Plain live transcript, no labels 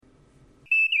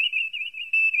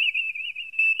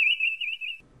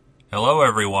Hello,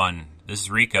 everyone. This is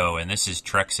Rico, and this is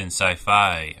Treks in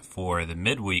Sci-Fi for the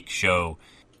midweek show,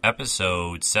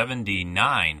 episode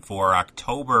 79 for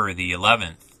October the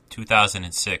 11th,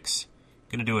 2006.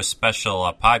 Going to do a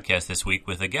special podcast this week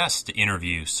with a guest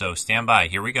interview, so stand by.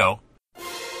 Here we go.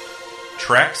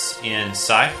 Treks in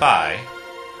Sci-Fi.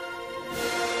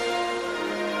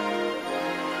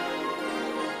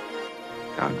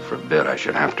 God forbid I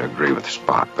should have to agree with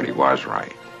Spock, but he was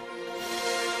right.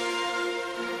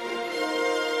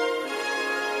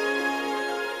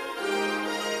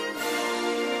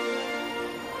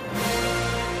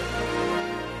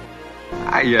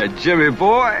 Hiya, Jimmy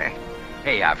boy.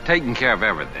 Hey, I've taken care of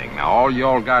everything. Now all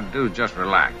y'all got to do is just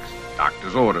relax.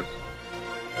 Doctor's orders.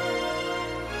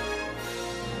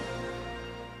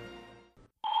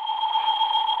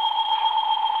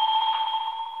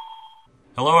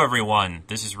 Hello, everyone.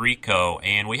 This is Rico,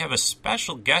 and we have a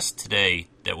special guest today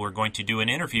that we're going to do an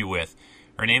interview with.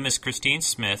 Her name is Christine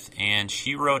Smith, and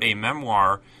she wrote a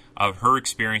memoir of her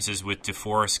experiences with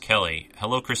DeForest Kelley.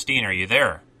 Hello, Christine. Are you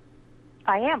there?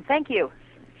 I am. Thank you.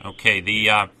 Okay.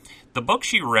 The book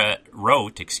she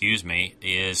wrote,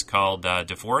 is called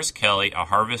DeForest Kelley: A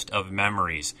Harvest of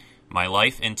Memories: My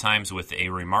Life and Times with a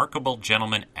Remarkable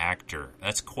Gentleman Actor.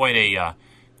 That's quite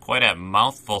a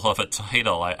mouthful of a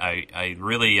title. I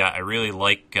really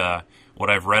like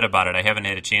what I've read about it. I haven't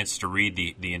had a chance to read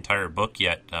the entire book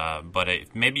yet, but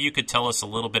maybe you could tell us a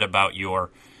little bit about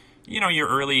your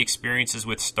early experiences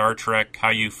with Star Trek, how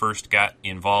you first got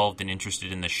involved and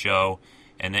interested in the show,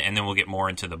 and then we'll get more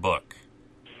into the book.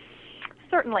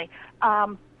 Certainly.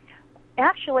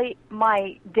 Actually,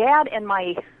 my dad and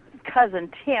my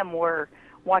cousin Tim were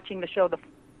watching the show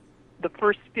the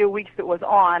first few weeks it was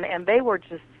on, and they were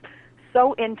just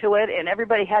so into it, and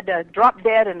everybody had to drop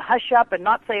dead and hush up and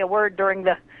not say a word during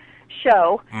the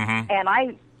show. Mm-hmm. And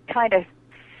I kind of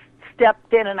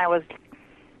stepped in, and I was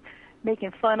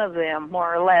making fun of them,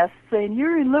 more or less, saying,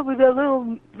 "You're in love with that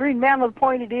little green man with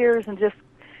pointed ears," and just.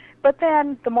 But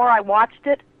then, the more I watched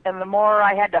it, and the more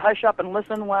I had to hush up and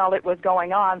listen while it was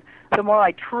going on, the more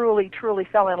I truly, truly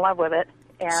fell in love with it.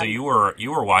 And so you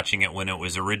were watching it when it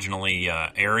was originally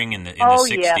airing in the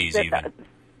 60s, yes, even.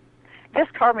 This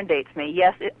carbon dates me.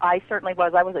 Yes, I certainly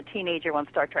was. I was a teenager when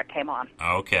Star Trek came on.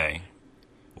 Okay.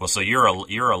 Well, so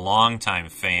you're a longtime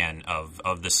fan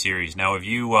of the series. Now, have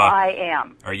you? I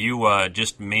am. Are you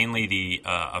just mainly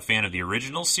a fan of the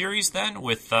original series then,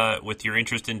 with your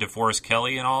interest in DeForest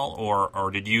Kelley and all, or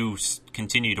did you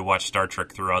continue to watch Star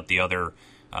Trek throughout the other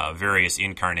various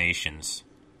incarnations?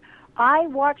 I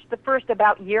watched the first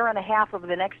about year and a half of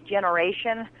The Next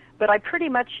Generation, but I pretty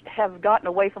much have gotten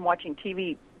away from watching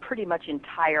TV pretty much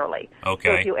entirely. Okay.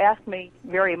 So if you asked me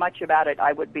very much about it,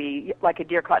 I would be like a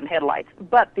deer caught in headlights.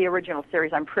 But the original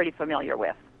series I'm pretty familiar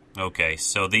with. Okay,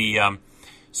 so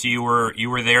so you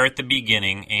were there at the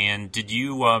beginning, and did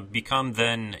you become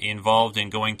then involved in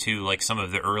going to like some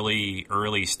of the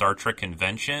early Star Trek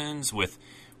conventions with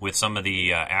some of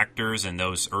the actors in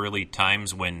those early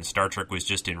times when Star Trek was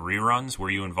just in reruns? Were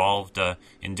you involved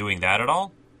in doing that at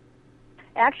all?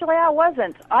 Actually, I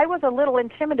wasn't. I was a little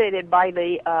intimidated by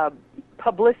the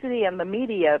publicity and the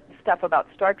media stuff about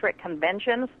Star Trek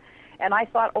conventions, and I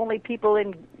thought only people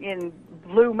in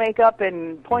blue makeup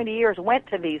and pointy ears went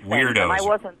to these things. Weirdos. And I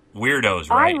wasn't. Weirdos,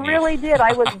 right? I really did.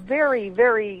 I was very,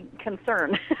 very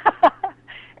concerned.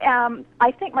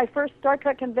 I think my first Star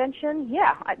Trek convention,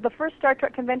 the first Star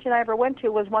Trek convention I ever went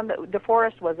to was one that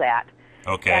DeForest was at.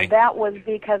 Okay. And that was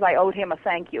because I owed him a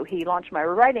thank you. He launched my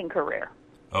writing career.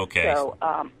 Okay. So,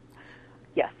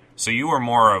 yes. So you were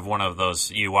more of one of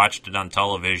those, you watched it on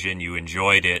television, you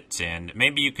enjoyed it, and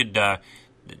maybe you could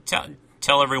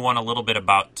tell everyone a little bit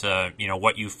about,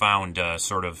 what you found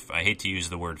sort of, I hate to use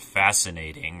the word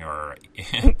fascinating, or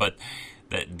but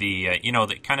the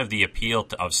kind of the appeal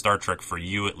of Star Trek for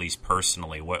you, at least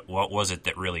personally. What was it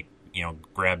that really,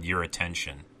 grabbed your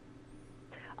attention?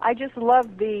 I just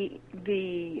loved the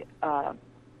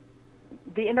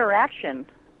interaction,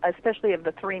 especially of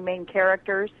the three main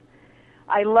characters.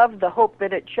 I loved the hope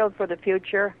that it showed for the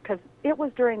future, because it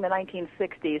was during the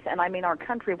 1960s, and I mean, our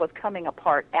country was coming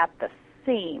apart at the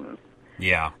seams.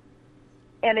 Yeah.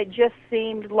 And it just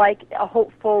seemed like a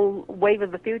hopeful wave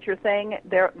of the future thing.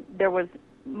 There was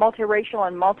multiracial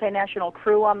and multinational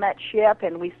crew on that ship,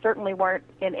 and we certainly weren't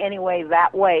in any way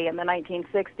that way in the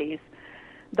 1960s.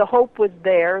 The hope was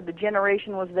there. The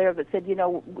generation was there that said,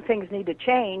 things need to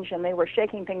change, and they were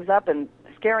shaking things up and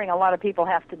scaring a lot of people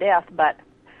half to death, but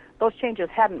those changes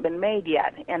hadn't been made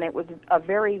yet, and it was a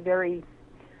very, very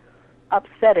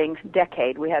upsetting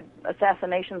decade. We had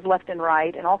assassinations left and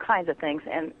right and all kinds of things,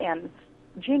 and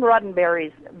Gene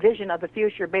Roddenberry's vision of the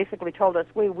future basically told us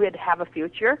we would have a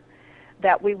future,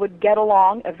 that we would get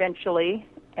along eventually,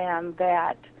 and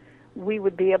that we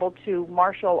would be able to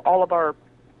marshal all of our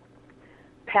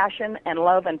passion and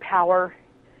love and power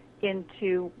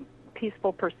into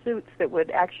peaceful pursuits that would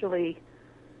actually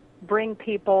bring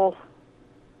people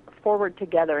forward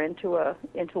together into a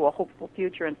hopeful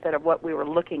future instead of what we were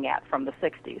looking at from the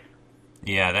 60s.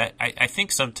 Yeah, I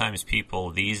think sometimes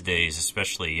people these days,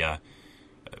 especially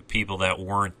people that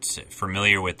weren't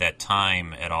familiar with that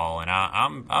time at all, and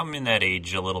I'm in that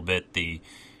age a little bit.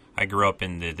 I grew up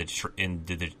in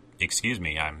the excuse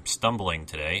me, I'm stumbling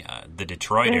today. The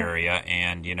Detroit area,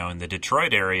 and in the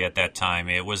Detroit area at that time,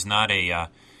 it was not a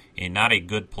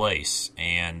good place,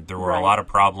 and there were a lot of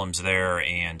problems there.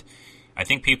 And I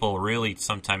think people really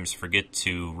sometimes forget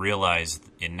to realize,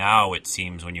 and now it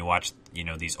seems when you watch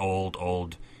these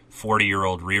old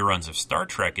 40-year-old reruns of Star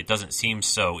Trek, it doesn't seem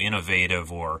so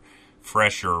innovative or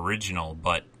fresh or original.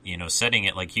 But setting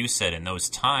it like you said in those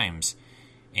times.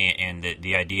 And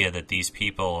the idea that these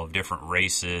people of different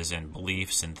races and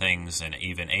beliefs and things, and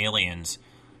even aliens,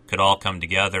 could all come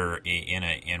together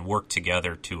and work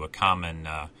together to a common,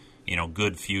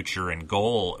 good future and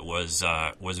goal was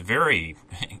very,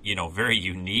 very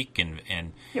unique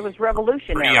and it was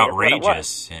revolutionary, pretty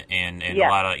outrageous. And yes. A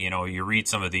lot of you read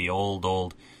some of the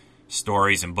old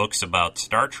stories and books about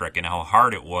Star Trek and how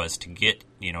hard it was to get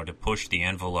to push the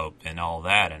envelope and all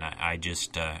that. And I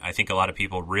think a lot of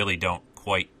people really don't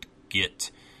quite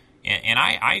get, and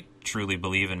I truly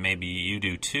believe, and maybe you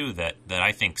do too, that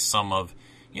I think some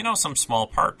small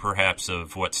part perhaps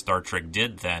of what Star Trek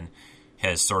did then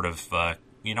has sort of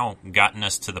gotten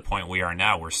us to the point we are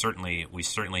now. We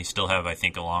certainly still have, I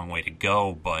think, a long way to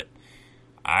go, but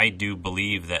I do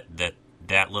believe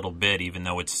that little bit, even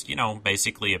though it's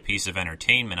basically a piece of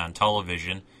entertainment on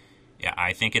television,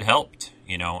 I think it helped,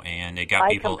 and it got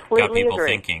people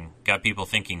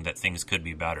thinking that things could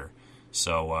be better.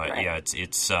 So yeah, it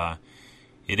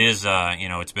is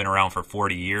it's been around for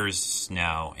 40 years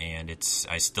now, and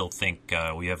I still think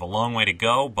we have a long way to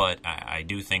go, but I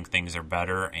do think things are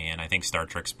better, and I think Star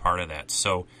Trek's part of that.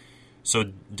 So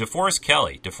DeForest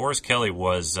Kelley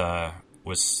was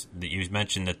you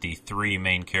mentioned that the three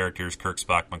main characters, Kirk,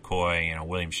 Spock, McCoy,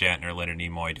 William Shatner, Leonard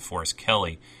Nimoy, DeForest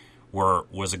Kelley,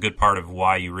 was a good part of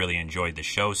why you really enjoyed the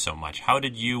show so much. How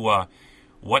did you?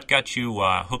 What got you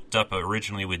hooked up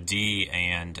originally with Dee,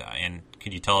 and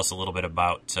could you tell us a little bit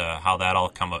about how that all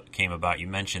came about? You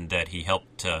mentioned that he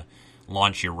helped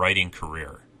launch your writing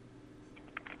career.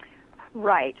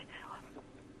 Right.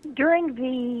 During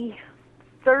the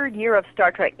third year of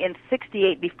Star Trek in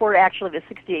 '68, before actually the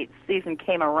 '68 season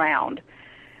came around,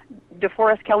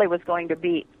 DeForest Kelley was going to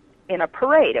be in a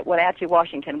parade at Wenatchee,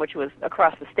 Washington, which was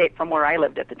across the state from where I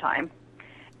lived at the time.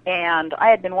 And I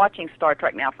had been watching Star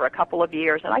Trek now for a couple of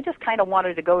years, and I just kind of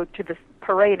wanted to go to this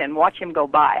parade and watch him go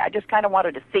by. I just kind of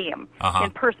wanted to see him in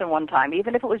person one time,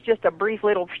 even if it was just a brief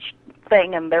little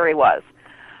thing, and there he was.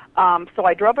 So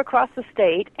I drove across the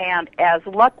state, and as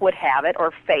luck would have it,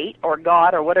 or fate, or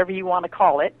God, or whatever you want to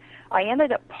call it, I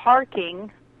ended up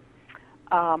parking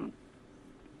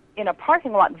in a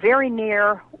parking lot very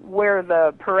near where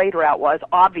the parade route was,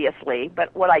 obviously.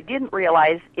 But what I didn't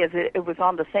realize is it was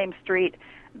on the same street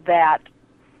that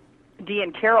Dee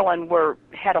and Carolyn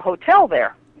had a hotel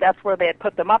there. That's where they had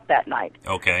put them up that night.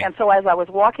 Okay. And so as I was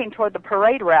walking toward the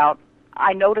parade route,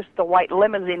 I noticed the white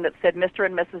limousine that said Mr.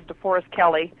 and Mrs. DeForest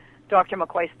Kelley, Dr.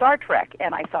 McCoy, Star Trek.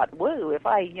 And I thought, whoa, if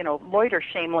I, loiter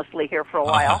shamelessly here for a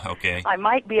while, okay, I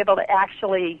might be able to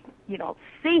actually,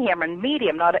 see him and meet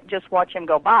him, not just watch him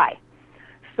go by.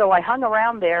 So I hung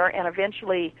around there, and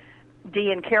eventually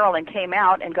Dee and Carolyn came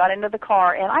out and got into the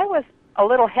car, and I was a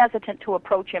little hesitant to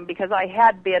approach him because I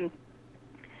had been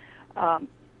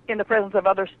in the presence of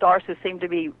other stars who seemed to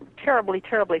be terribly,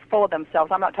 terribly full of themselves.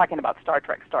 I'm not talking about Star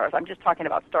Trek stars. I'm just talking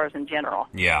about stars in general.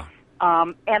 Yeah.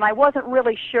 And I wasn't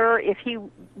really sure if he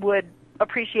would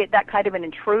appreciate that kind of an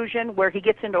intrusion where he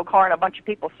gets into a car and a bunch of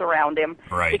people surround him.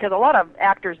 Right. Because a lot of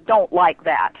actors don't like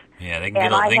that. Yeah, they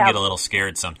can get a little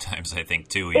scared sometimes, I think,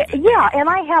 too. Even. Yeah, and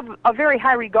I have a very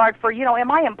high regard for, am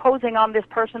I imposing on this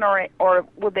person, or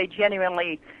would they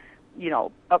genuinely,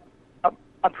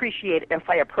 appreciate it if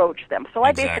I approach them? So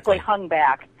I basically hung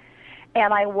back,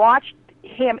 and I watched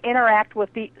him interact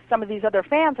with some of these other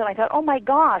fans, and I thought, oh my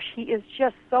gosh, he is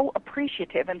just so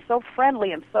appreciative and so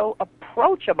friendly and so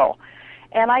approachable.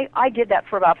 And I did that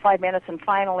for about 5 minutes, and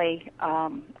finally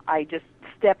I just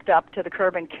stepped up to the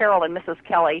curb, and Carolyn, Mrs.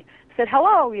 Kelley, said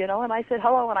hello, and I said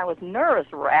hello, and I was nervous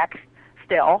wreck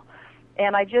still,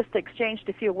 and I just exchanged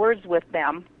a few words with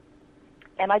them,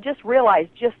 and I just realized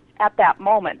just at that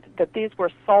moment that these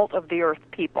were salt of the earth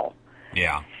people.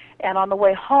 Yeah. And on the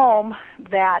way home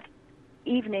that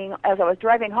evening, as I was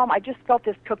driving home, I just felt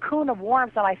this cocoon of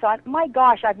warmth, and I thought, my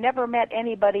gosh, I've never met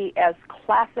anybody as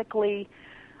classically,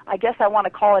 I guess I want to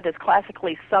call it as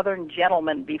classically Southern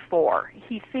gentleman before.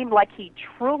 He seemed like he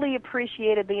truly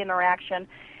appreciated the interaction.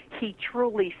 He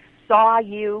truly saw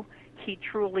you. He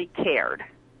truly cared.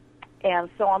 And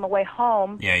so on the way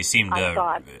home, yeah, he seemed. I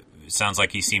thought, sounds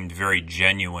like he seemed very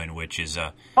genuine, which is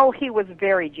oh, he was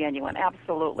very genuine,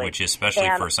 absolutely. Which, especially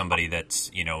for somebody that's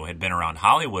had been around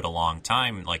Hollywood a long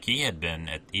time, like he had been,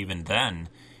 even then,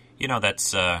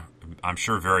 that's I'm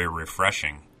sure very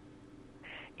refreshing.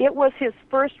 It was his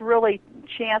first really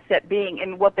chance at being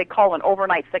in what they call an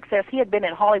overnight success. He had been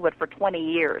in Hollywood for 20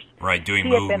 years. Right, doing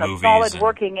movies. He had been a solid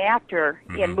working actor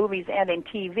mm-hmm. in movies and in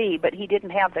TV, but he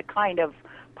didn't have the kind of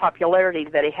popularity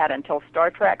that he had until Star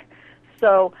Trek.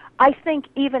 So I think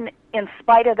even in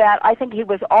spite of that, I think he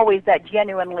was always that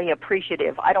genuinely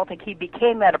appreciative. I don't think he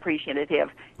became that appreciative.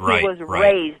 Right, he was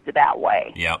raised that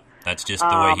way. Yep, that's just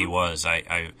the way he was.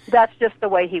 That's just the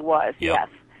way he was, yep. Yes.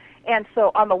 And so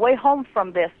on the way home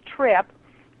from this trip,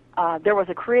 there was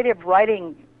a creative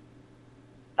writing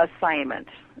assignment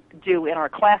due in our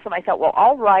class, and I thought, well,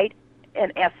 I'll write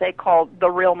an essay called The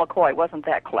Real McCoy. Wasn't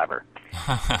that clever?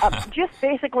 Just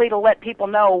basically to let people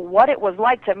know what it was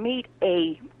like to meet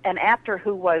an actor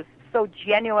who was so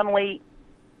genuinely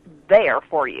there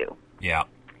for you. Yeah.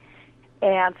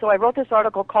 And so I wrote this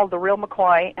article called The Real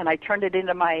McCoy, and I turned it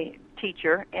into my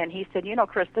teacher, and he said,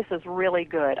 Chris, this is really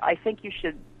good. I think you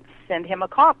should send him a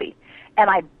copy. And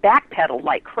I backpedaled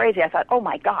like crazy. I thought, oh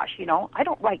my gosh, I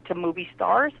don't write to movie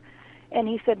stars. And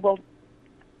he said, well,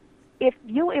 if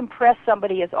you impress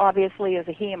somebody as obviously as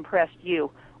he impressed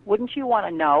you, wouldn't you want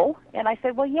to know? And I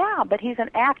said, well, yeah, but he's an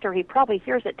actor. He probably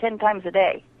hears it 10 times a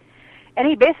day. And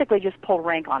he basically just pulled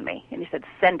rank on me, and he said,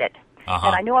 send it. Uh-huh.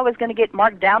 And I knew I was going to get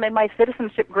marked down in my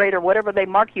citizenship grade or whatever they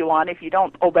mark you on if you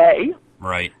don't obey.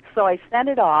 Right. So I sent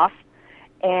it off,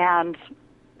 and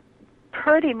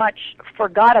pretty much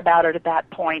forgot about it at that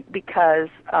point because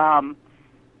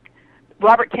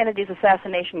Robert Kennedy's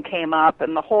assassination came up,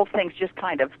 and the whole thing's just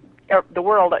kind of the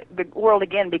world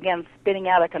again began spinning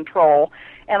out of control,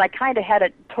 and I kind of had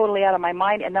it totally out of my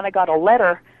mind. And then I got a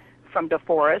letter from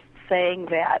DeForest saying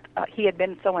that he had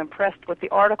been so impressed with the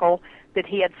article that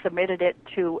he had submitted it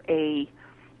to a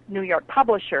New York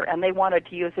publisher, and they wanted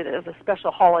to use it as a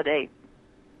special holiday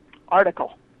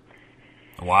article.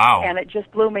 Wow. And it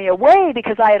just blew me away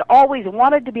because I had always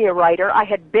wanted to be a writer. I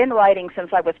had been writing since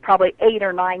I was probably 8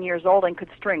 or 9 years old and could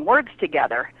string words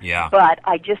together. Yeah. But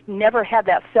I just never had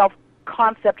that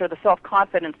self-concept or the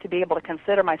self-confidence to be able to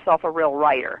consider myself a real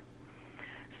writer.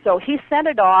 So he sent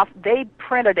it off. They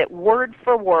printed it word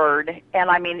for word, and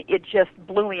I mean, it just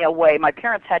blew me away. My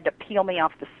parents had to peel me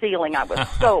off the ceiling. I was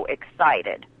so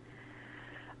excited.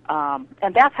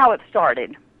 And that's how it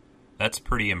started. That's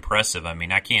pretty impressive. I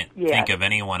mean, I can't think of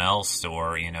anyone else,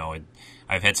 or,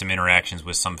 I've had some interactions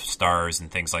with some stars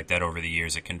and things like that over the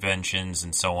years at conventions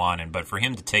and so on, but for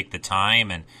him to take the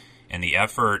time and the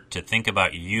effort to think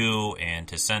about you and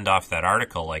to send off that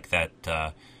article like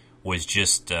that was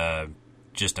just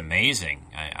amazing.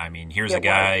 I mean, here's a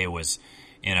guy who was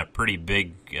in a pretty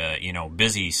big,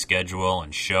 busy schedule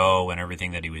and show and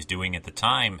everything that he was doing at the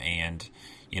time, and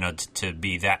to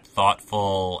be that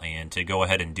thoughtful and to go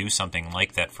ahead and do something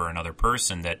like that for another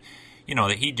person, that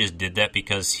that he just did that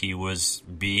because he was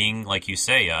being, like you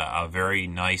say, a very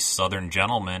nice Southern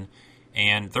gentleman,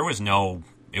 and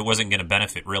it wasn't going to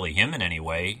benefit really him in any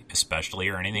way, especially,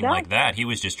 or anything like that. He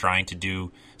was just trying to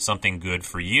do something good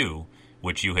for you,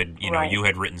 which you had, you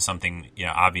had written something,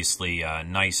 obviously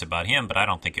nice about him, but I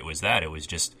don't think it was that. It was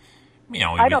just,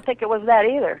 I don't think it was that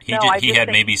either. He had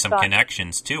maybe some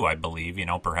connections too, I believe.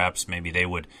 Perhaps maybe they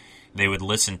would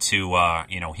listen to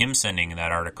him sending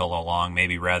that article along,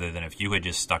 maybe rather than if you had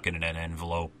just stuck it in an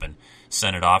envelope and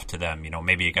sent it off to them.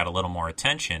 Maybe it got a little more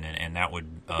attention, and that would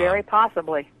very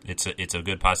possibly. It's a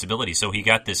good possibility. So he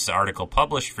got this article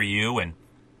published for you,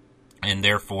 and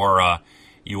therefore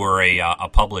you were a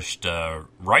published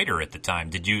writer at the time.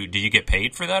 Did you get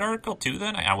paid for that article too?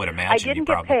 Then I would imagine I didn't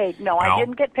get paid. No, I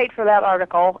didn't get paid for that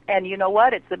article. And you know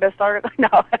what? It's the best article.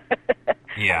 No,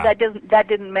 yeah, that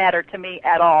didn't matter to me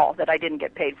at all that I didn't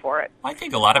get paid for it. I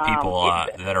think a lot of people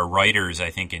that are writers, I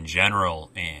think in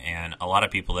general, and a lot of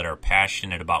people that are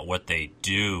passionate about what they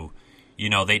do,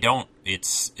 they don't.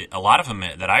 It's a lot of them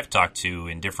that I've talked to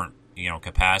in different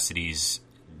Capacities.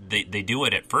 They do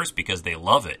it at first because they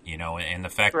love it, and the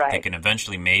fact that they can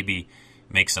eventually maybe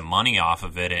make some money off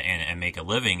of it and make a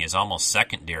living is almost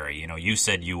secondary. You know, you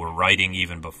said you were writing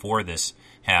even before this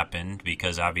happened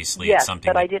because obviously yes, it's something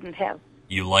but that I didn't have.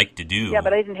 you like to do. Yeah,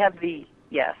 but I didn't have the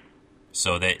yes.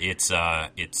 So that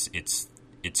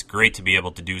it's great to be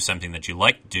able to do something that you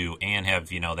like to do and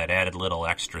have, you know, that added little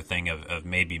extra thing of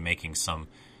maybe making some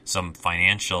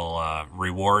financial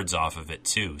rewards off of it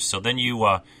too. So then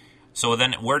so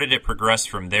then where did it progress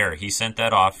from there? He sent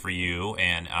that off for you,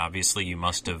 and obviously you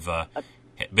must have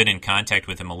been in contact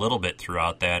with him a little bit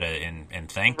throughout that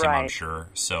and thanked him, I'm sure.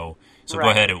 So go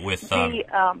ahead with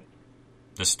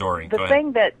the story. The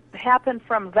thing that happened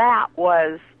from that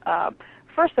was,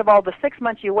 first of all, the 6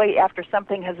 months you wait after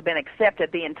something has been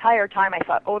accepted, the entire time I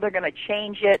thought, oh, they're going to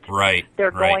change it. Right.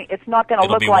 They're going. It's not going to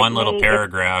look like me. It'll be one little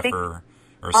paragraph or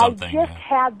something. I just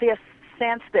had this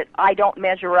sense that I don't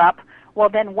measure up. Well,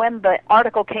 then when the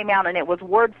article came out and it was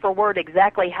word for word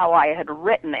exactly how I had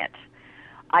written it,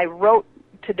 I wrote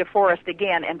to DeForest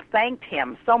again and thanked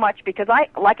him so much because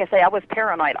like I say, I was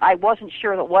paranoid. I wasn't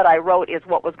sure that what I wrote is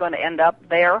what was going to end up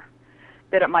there,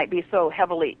 that it might be so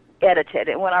heavily edited.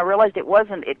 And when I realized it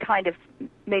wasn't, it kind of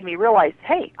made me realize,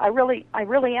 hey, I really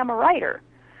am a writer.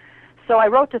 So I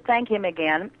wrote to thank him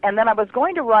again, and then I was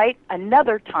going to write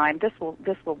another time. This will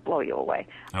blow you away.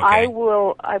 Okay. I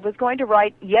was going to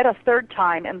write yet a third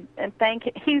time and thank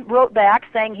him. He wrote back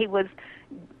saying he was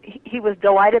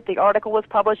delighted the article was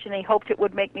published and he hoped it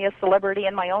would make me a celebrity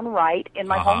in my own right in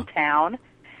my hometown.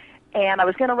 And I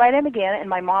was going to write him again, and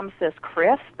my mom says,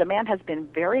 Chris, the man has been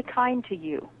very kind to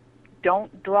you.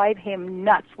 Don't drive him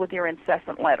nuts with your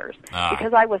incessant letters.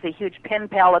 Because I was a huge pen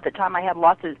pal at the time. I had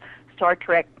lots of Star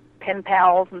Trek pen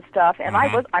pals and stuff, and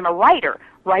I'm a writer.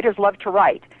 Writers love to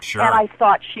write. Sure. And I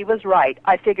thought she was right.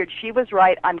 I figured she was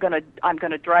right. I'm gonna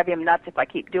drive him nuts if I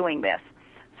keep doing this.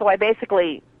 So I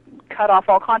basically cut off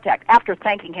all contact after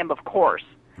thanking him, of course.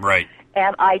 Right.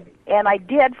 And I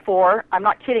did for, I'm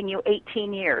not kidding you,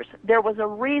 18 years. There was a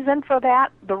reason for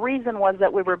that. The reason was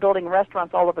that we were building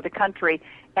restaurants all over the country,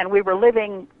 and we were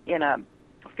living in a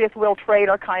fifth wheel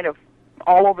trailer kind of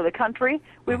all over the country.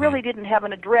 We really didn't have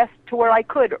an address to where I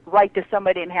could write to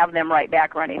somebody and have them write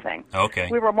back or anything. Okay.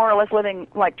 We were more or less living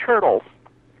like turtles.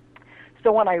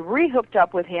 So when I re-hooked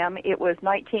up with him, it was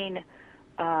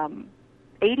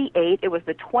 1988. It was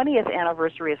the 20th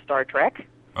anniversary of Star Trek.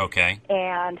 Okay.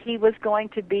 And he was going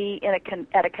to be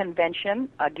at a convention,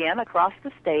 again, across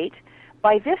the state.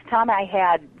 By this time, I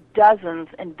had dozens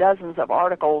and dozens of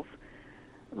articles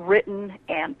written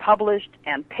and published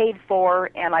and paid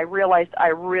for, and I realized I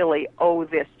really owe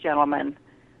this gentleman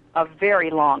a very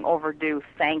long overdue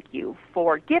thank you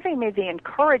for giving me the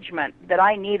encouragement that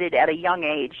I needed at a young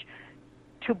age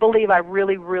to believe I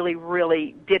really, really,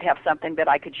 really did have something that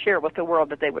I could share with the world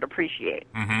that they would appreciate.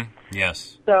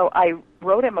 Yes. So I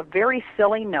wrote him a very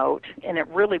silly note, and it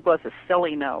really was a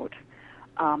silly note.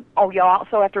 You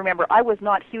also have to remember, I was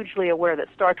not hugely aware that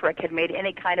Star Trek had made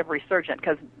any kind of resurgence,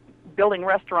 because building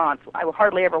restaurants, I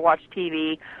hardly ever watched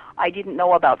TV. I didn't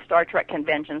know about Star Trek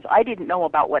conventions. I didn't know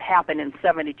about what happened in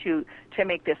 '72 to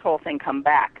make this whole thing come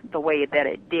back the way that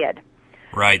it did.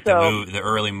 Right, so, the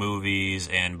early movies,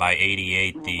 and by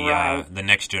 '88, right. The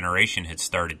Next Generation had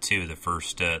started too. The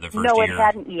first no, year. No, it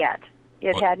hadn't yet.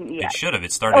 It hadn't yet. It should have.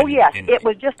 It started. Oh yes, it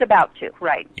was just about to.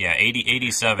 Right. Yeah,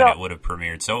 87 it would have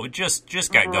premiered. So it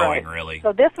just got going really.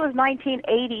 So this was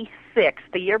 1986,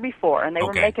 the year before, and they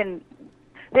were making.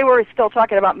 They were still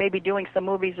talking about maybe doing some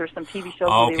movies or some TV shows.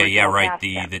 Okay, yeah, right.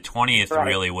 The 20th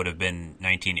really would have been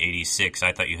 1986.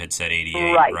 I thought you had said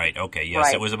 88. Right. Okay,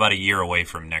 yes, it was about a year away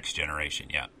from Next Generation,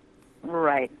 yeah.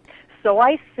 Right. So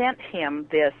I sent him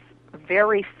this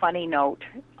very funny note.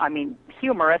 I mean,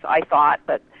 humorous, I thought,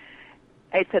 but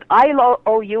I said, I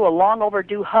owe you a long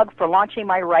overdue hug for launching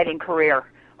my writing career.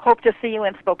 Hope to see you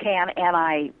in Spokane, and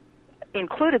I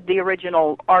included the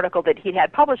original article that he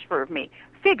had published for me,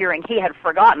 figuring he had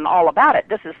forgotten all about it.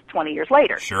 This is 20 years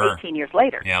later, 18 years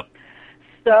later. Yep.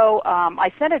 So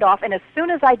I sent it off, and as soon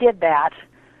as I did that,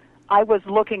 I was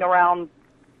looking around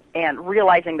and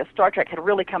realizing that Star Trek had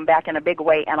really come back in a big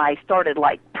way, and I started,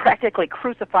 like, practically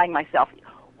crucifying myself.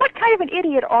 What kind of an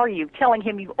idiot are you, telling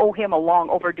him you owe him a long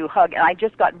overdue hug? And I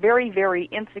just got very, very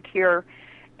insecure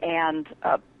and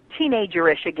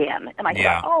teenager-ish again. And I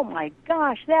thought, oh, my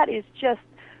gosh, that is just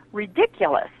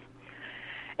ridiculous.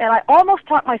 And I almost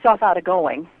talked myself out of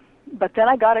going, but then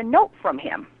I got a note from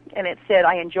him, and it said,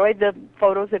 I enjoyed the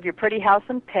photos of your pretty house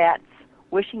and pets,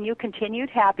 wishing you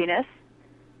continued happiness,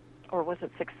 or was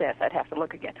it success? I'd have to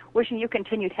look again. Wishing you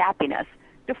continued happiness,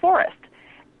 DeForest.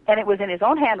 And it was in his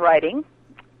own handwriting,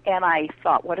 and I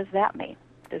thought, what does that mean?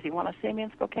 Does he want to see me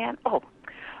in Spokane? Oh,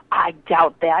 I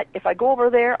doubt that. If I go over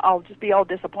there, I'll just be all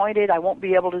disappointed. I won't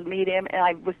be able to meet him. And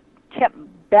I was kept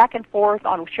back and forth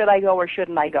on should I go or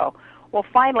shouldn't I go. Well,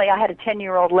 finally, I had a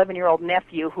 10-year-old, 11-year-old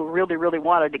nephew who really, really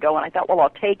wanted to go, and I thought, well, I'll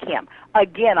take him.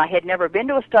 Again, I had never been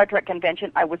to a Star Trek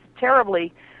convention. I was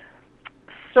terribly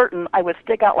certain I would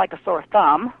stick out like a sore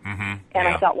thumb. And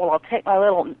I thought, well, I'll take my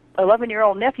little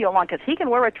 11-year-old nephew along because he can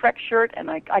wear a Trek shirt, and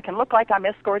I can look like I'm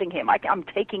escorting him. I'm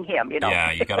taking him, you know.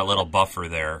 Yeah, you got a little buffer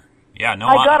there. Yeah, no,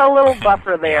 I got a little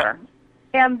buffer there.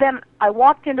 Yeah. And then I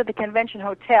walked into the convention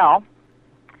hotel,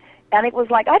 and it was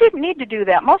like, I didn't need to do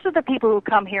that. Most of the people who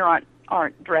come here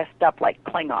aren't dressed up like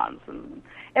Klingons.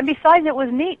 And besides, it was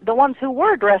neat, the ones who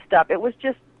were dressed up. It was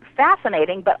just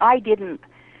fascinating, but I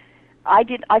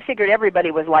figured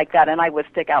everybody was like that, and I would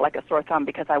stick out like a sore thumb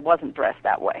because I wasn't dressed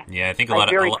that way. Yeah, I think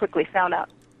quickly found out.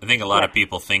 I think a lot of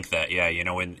people think that, yeah, you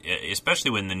know,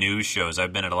 especially when the news shows.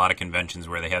 I've been at a lot of conventions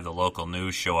where they have the local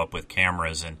news show up with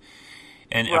cameras, and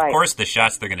Right. of course the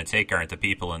shots they're going to take aren't the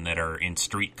people that are in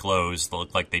street clothes. They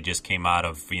look like they just came out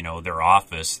of, you know, their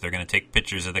office. They're going to take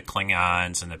pictures of the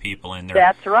Klingons and the people in their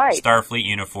That's right. Starfleet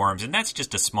uniforms, and that's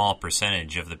just a small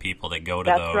percentage of the people that go to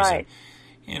That's those. right.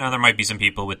 And, you know, there might be some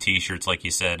people with T-shirts, like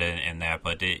you said, and that,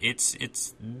 but it's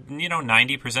you know,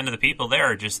 90% of the people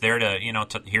there are just there to, you know,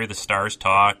 to hear the stars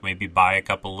talk, maybe buy a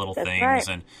couple little That's things,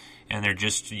 right. and they're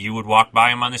just, you would walk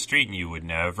by them on the street and you would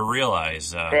never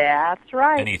realize That's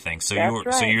right. anything. So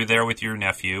That's you're there with your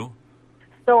nephew.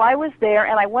 So I was there,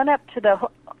 and I went up to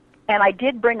and I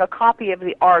did bring a copy of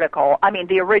the article. I mean,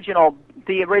 the original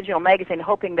magazine,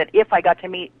 hoping that if I got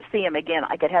to see him again,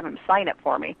 I could have him sign it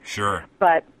for me. Sure.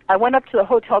 But I went up to the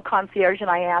hotel concierge and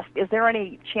I asked, "Is there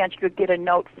any chance you could get a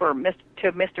note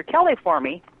to Mr. Kelly for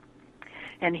me?"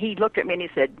 And he looked at me and he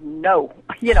said, "No."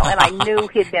 You know, and I knew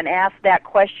he'd been asked that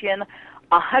question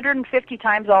 150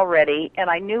 times already, and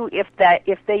I knew if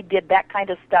they did that kind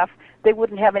of stuff, they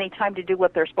wouldn't have any time to do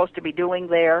what they're supposed to be doing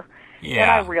there.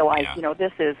 Yeah. And I realized, you know,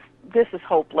 this is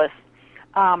hopeless.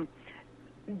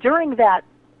 During that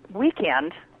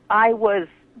weekend, I was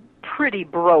pretty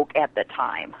broke at the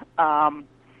time.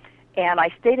 And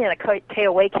I stayed in a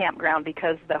KOA campground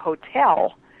because the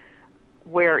hotel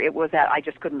where it was at, I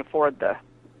just couldn't afford the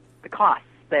costs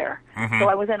there. So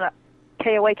I was in a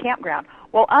KOA campground.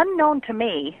 Well, unknown to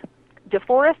me,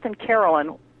 DeForest and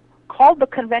Carolyn called the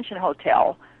convention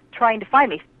hotel trying to find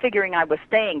me, figuring I was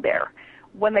staying there.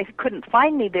 When they couldn't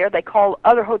find me there, they called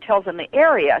other hotels in the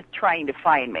area trying to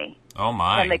find me. Oh,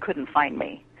 my. And they couldn't find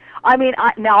me. I mean,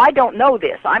 now I don't know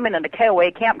this. I'm in a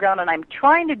KOA campground, and I'm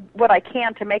trying to what I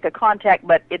can to make a contact,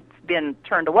 but it's been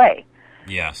turned away.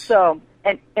 Yes. So,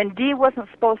 and Dee wasn't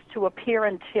supposed to appear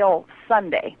until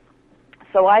Sunday.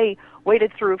 So I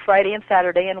waited through Friday and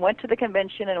Saturday and went to the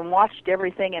convention and watched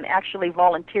everything and actually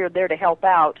volunteered there to help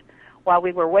out while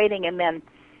we were waiting. And then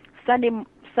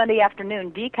Sunday afternoon,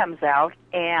 Dee comes out,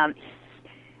 and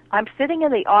I'm sitting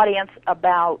in the audience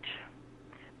about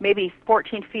maybe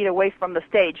 14 feet away from the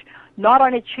stage, not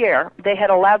on a chair. They had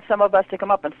allowed some of us to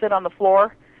come up and sit on the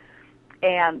floor,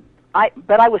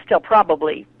 but I was still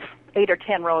probably 8 or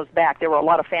 10 rows back. There were a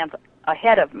lot of fans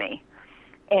ahead of me.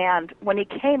 And when he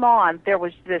came on, there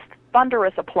was this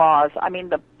thunderous applause. I mean,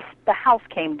 the house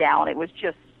came down. It was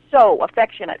just so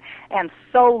affectionate and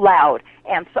so loud,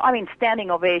 and so, I mean,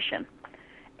 standing ovation.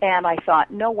 And I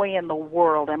thought, no way in the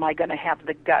world am I going to have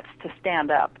the guts to stand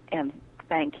up and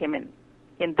thank him in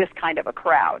this kind of a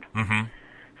crowd. Mm-hmm.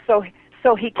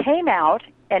 So he came out,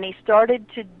 and he started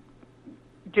to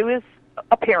do his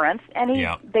appearance, and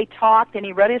they talked, and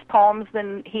he read his poems,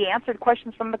 and he answered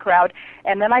questions from the crowd,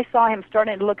 and then I saw him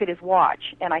starting to look at his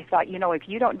watch, and I thought, you know, if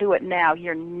you don't do it now,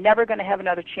 you're never going to have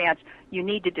another chance. You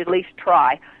need to at least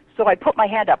try. So I put my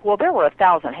hand up. Well, there were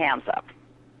 1,000 hands up.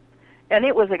 And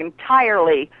it was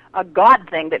entirely a God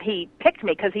thing that he picked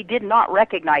me because he did not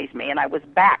recognize me, and I was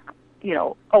back, you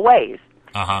know, a ways.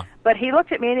 Uh-huh. But he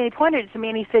looked at me, and he pointed to me,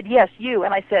 and he said, "Yes, you."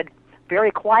 And I said,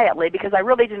 very quietly, because I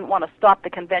really didn't want to stop the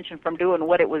convention from doing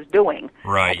what it was doing.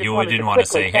 Right. You didn't want to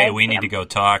say, "Hey, we need to go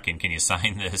talk, and can you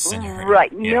sign this?" And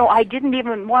right. Yeah. No, I didn't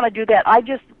even want to do that. I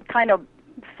just kind of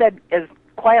said as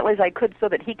quietly as I could so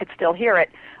that he could still hear it,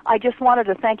 "I just wanted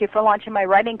to thank you for launching my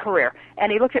writing career." And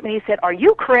he looked at me and he said, "Are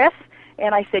you Chris?"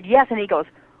 And I said, "Yes." And he goes,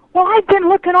 "Well, I've been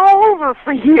looking all over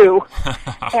for you."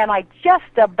 And I just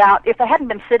about, if I hadn't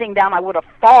been sitting down, I would have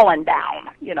fallen down,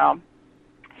 you know.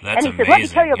 That's and he said, "Let me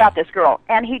tell you about this girl."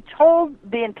 And he told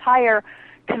the entire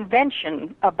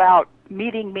convention about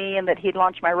meeting me and that he'd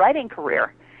launched my writing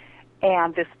career.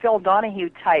 And this Phil Donahue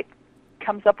type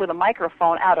comes up with a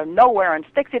microphone out of nowhere and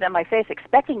sticks it in my face,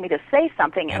 expecting me to say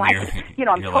something. And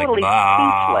I'm totally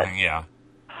like, speechless. Yeah.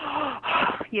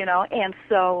 You know, and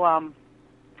so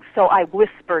So I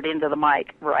whispered into the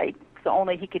mic, right? So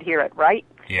only he could hear it, right?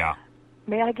 Yeah.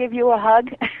 May I give you a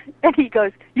hug? And he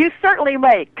goes, you certainly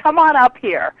may. Come on up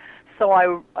here. So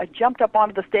I jumped up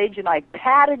onto the stage and I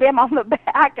patted him on the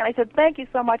back and I said, thank you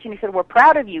so much. And he said, we're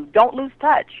proud of you. Don't lose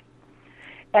touch.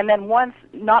 And then once,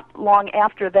 not long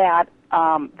after that,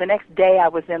 the next day I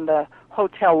was in the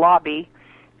hotel lobby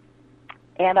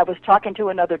and I was talking to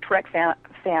another Trek fan,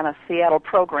 a Seattle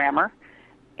programmer,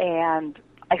 and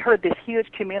I heard this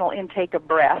huge communal intake of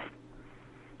breath.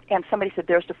 And somebody said,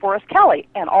 there's DeForest Kelley.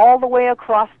 And all the way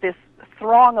across this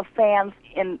throng of fans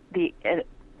in the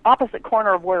opposite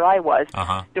corner of where I was,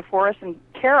 DeForest and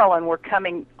Carolyn were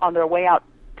coming on their way out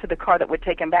to the car that would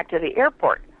take him back to the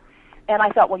airport. And I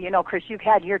thought, well, you know, Chris, you've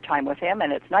had your time with him,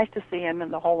 and it's nice to see him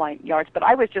in the whole 9 yards, but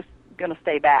I was just going to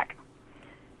stay back.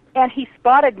 And he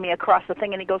spotted me across the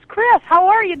thing, and he goes, Chris, how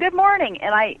are you? Good morning.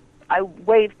 And I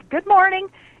waved, good morning,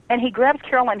 and he grabs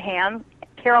Carolyn's hand,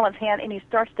 and he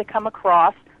starts to come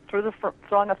across through the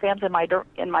throng of fans in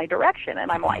my direction, and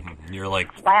I'm like, you're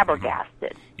like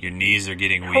flabbergasted. Your knees are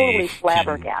getting totally weak.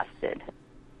 Flabbergasted.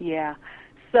 Yeah.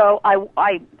 So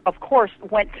I of course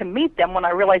went to meet them when I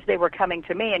realized they were coming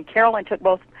to me, and Carolyn took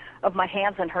both of my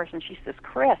hands in hers, and she says,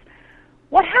 Chris,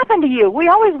 what happened to you? We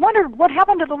always wondered what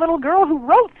happened to the little girl who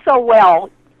wrote so well.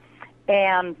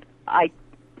 And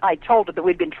I told her that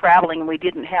we'd been traveling and we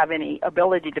didn't have any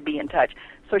ability to be in touch.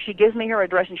 So she gives me her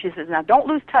address and she says, now don't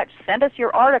lose touch. Send us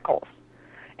your articles.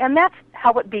 And that's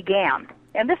how it began.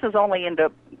 And this is only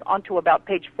onto about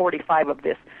page 45 of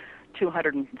this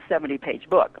 270-page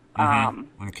book.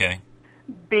 Okay.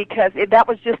 Because that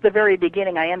was just the very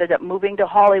beginning. I ended up moving to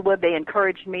Hollywood. They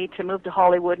encouraged me to move to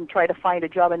Hollywood and try to find a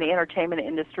job in the entertainment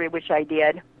industry, which I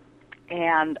did.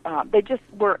 And they just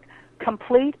were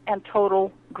complete and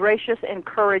total gracious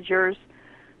encouragers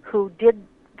who did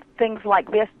things like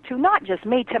this to not just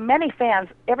me, to many fans.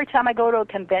 Every time I go to a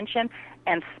convention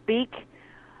and speak,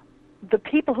 the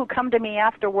people who come to me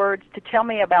afterwards to tell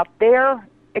me about their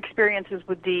experiences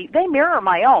with Dee, they mirror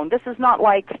my own. This is not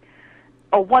like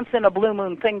a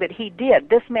once-in-a-blue-moon thing that he did.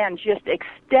 This man just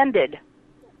extended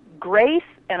grace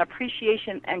and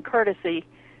appreciation and courtesy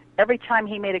every time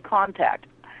he made a contact.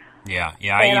 Yeah.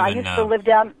 I used to live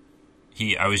down...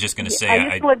 I was just going to say... I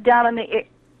used to live down in the...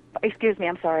 Excuse me,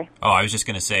 I'm sorry. Oh, I was just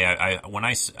going to say, when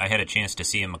I had a chance to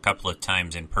see him a couple of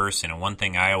times in person, and one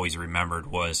thing I always remembered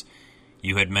was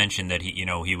you had mentioned that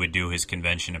he would do his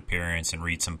convention appearance and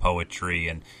read some poetry,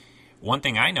 and one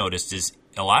thing I noticed is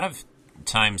a lot of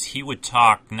times he would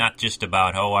talk not just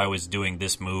about, I was doing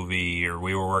this movie, or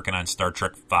we were working on Star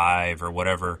Trek V, or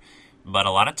whatever, but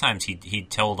a lot of times he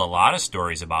told a lot of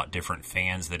stories about different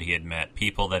fans that he had met,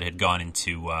 people that had gone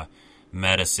into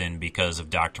medicine because of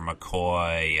Dr.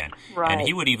 McCoy, and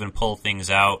he would even pull things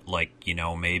out like,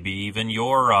 maybe even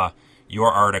your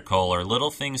article or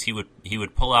little things he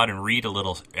would pull out and read a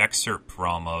little excerpt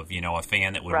from of, a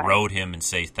fan that would wrote him and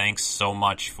say, thanks so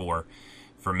much for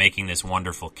making this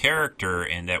wonderful character,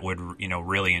 and that would,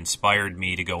 really inspired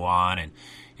me to go on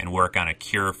and work on a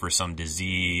cure for some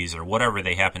disease or whatever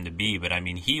they happen to be. But I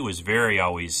mean, he was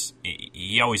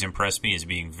he always impressed me as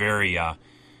being very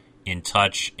in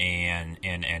touch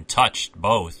and touched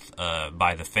both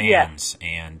by the fans,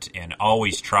 and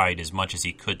always tried as much as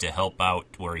he could to help out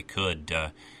where he could.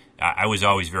 I was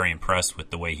always very impressed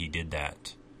with the way he did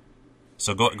that.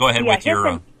 So go ahead with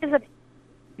your...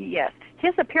 Yes.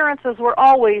 His appearances were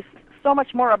always so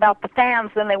much more about the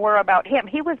fans than they were about him.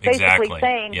 He was basically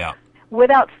saying,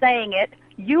 without saying it,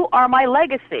 you are my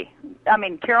legacy. I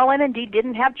mean, Carolyn and Dee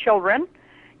didn't have children.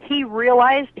 He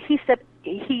realized, he said,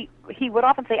 he would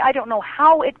often say, I don't know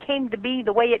how it came to be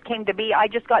the way it came to be. I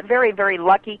just got very, very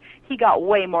lucky. He got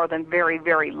way more than very,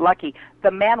 very lucky.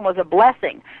 The man was a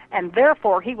blessing, and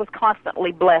therefore he was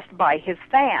constantly blessed by his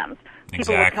fans.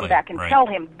 People would come back and tell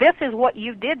him, this is what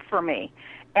you did for me.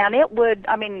 And it would,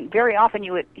 very often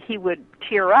he would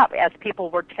tear up as people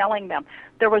were telling them.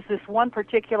 There was this one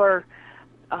particular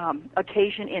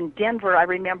occasion in Denver. I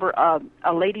remember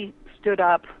a lady stood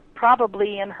up,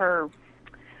 probably in her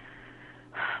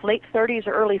late 30s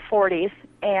or early 40s,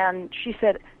 and she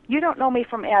said, you don't know me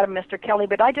from Adam, Mr. Kelley,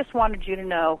 but I just wanted you to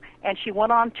know. And she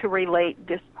went on to relate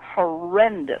this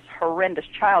horrendous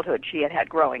childhood she had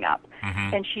growing up.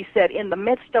 Mm-hmm. And she said, in the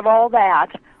midst of all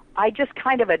that, I just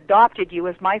kind of adopted you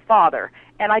as my father,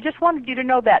 and I just wanted you to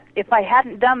know that if I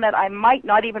hadn't done that, I might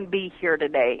not even be here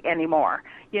today anymore,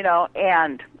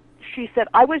 and she said,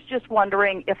 I was just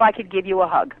wondering if I could give you a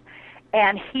hug.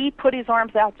 And he put his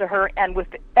arms out to her, and with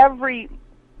every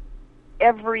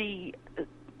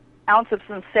ounce of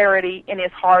sincerity in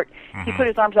his heart, he put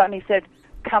his arms out and he said,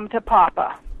 come to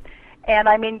Papa. And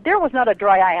I mean, there was not a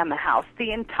dry eye on the house.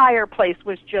 The entire place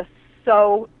was just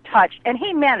so touched, and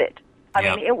he meant it. I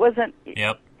mean, it wasn't.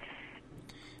 Yep.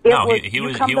 He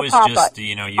was Papa. just,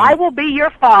 I will be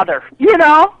your father. You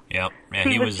know. Yep. Yeah,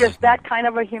 he was just that kind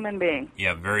of a human being.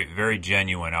 Yeah, very, very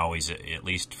genuine. Always, at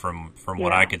least from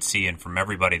what I could see, and from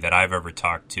everybody that I've ever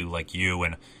talked to, like you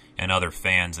and other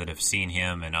fans that have seen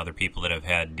him, and other people that have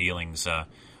had dealings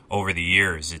over the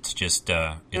years. It's just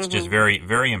just very,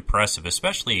 very impressive,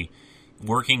 especially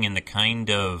working in the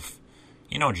kind of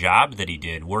job that he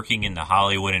did, working in the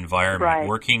Hollywood environment,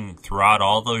 working throughout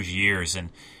all those years.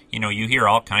 And you hear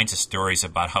all kinds of stories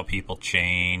about how people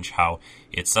change, how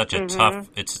it's such a tough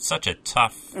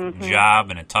job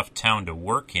and a tough town to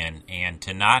work in, and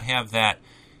to not have that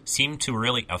seem to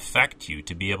really affect you,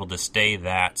 to be able to stay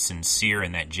that sincere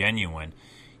and that genuine.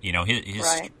 His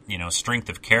strength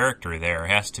of character there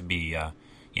has to be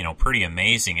pretty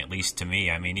amazing, at least to me.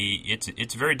 I mean,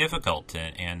 it's very difficult,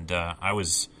 and I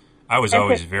was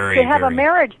always very to have a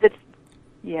marriage that's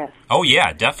Oh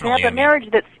yeah, definitely. To have a marriage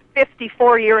that's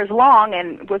 54 years long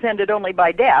and was ended only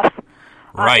by death.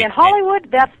 Right. In Hollywood,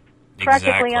 that's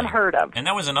practically unheard of. And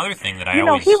that was another thing that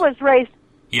he was raised.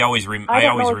 I always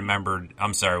remembered.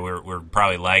 I'm sorry, we're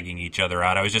probably lagging each other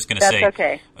out. I was just going to say. That's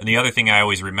okay. The other thing I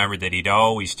always remembered that he'd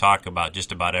always talk about,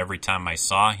 just about every time I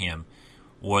saw him,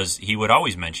 was he would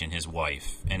always mention his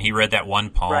wife, and he read that one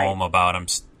poem about I'm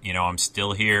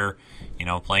still here,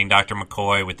 playing Dr.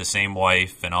 McCoy with the same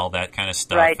wife and all that kind of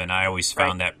stuff. Right. And I always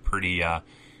found that pretty.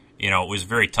 It was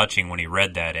very touching when he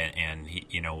read that, and he,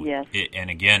 and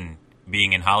again,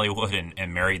 being in Hollywood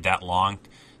and married that long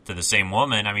to the same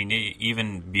woman. I mean,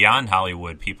 even beyond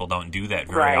Hollywood, people don't do that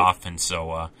very often.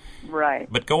 So,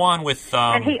 But go on with.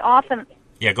 And he often.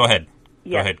 Yeah, go ahead.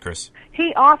 Go ahead, Chris.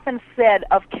 He often said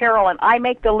of Carolyn, "I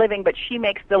make the living, but she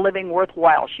makes the living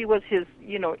worthwhile." She was his,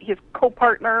 his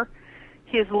co-partner,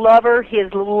 his lover,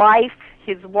 his life,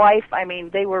 his wife. I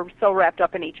mean, they were so wrapped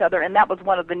up in each other, and that was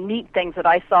one of the neat things that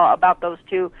I saw about those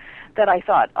two. That I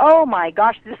thought, oh my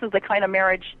gosh, this is the kind of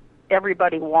marriage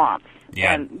everybody wants.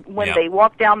 Yeah. And when they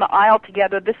walk down the aisle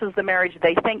together, this is the marriage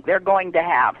they think they're going to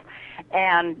have.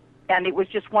 And it was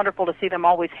just wonderful to see them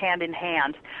always hand in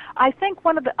hand. I think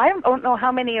I don't know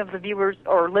how many of the viewers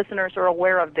or listeners are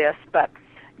aware of this, but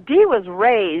Dee was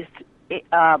raised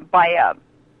by a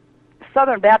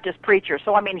Southern Baptist preacher.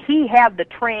 So, I mean, he had the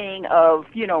training of,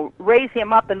 raise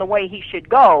him up in the way he should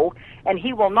go, and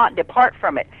he will not depart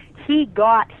from it. He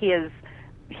got his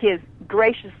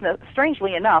graciousness,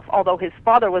 strangely enough, although his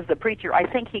father was the preacher, I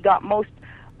think he got most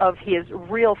of his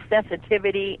real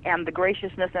sensitivity and the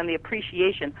graciousness and the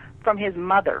appreciation from his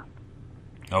mother.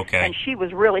 Okay. And she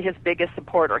was really his biggest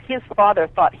supporter. His father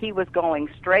thought he was going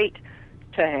straight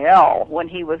to hell when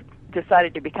he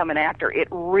decided to become an actor. It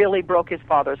really broke his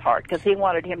father's heart because he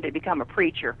wanted him to become a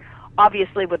preacher.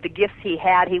 Obviously, with the gifts he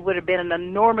had, he would have been an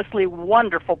enormously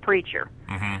wonderful preacher.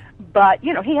 Mm-hmm. But,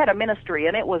 he had a ministry,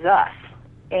 and it was us.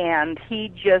 And he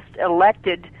just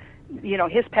elected,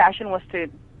 his passion was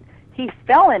he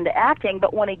fell into acting,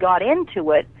 but when he got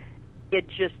into it, it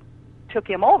just took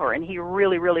him over, and he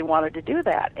really, really wanted to do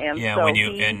that. And yeah, so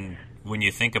when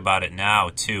you think about it now,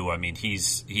 too, I mean,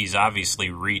 he's obviously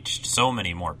reached so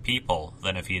many more people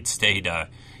than if he had stayed, a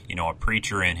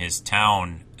preacher in his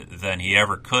town than he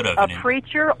ever could have. A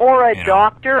preacher or a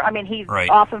doctor. I mean, he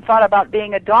often thought about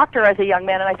being a doctor as a young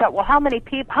man, and I thought, well, how many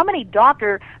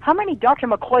Dr.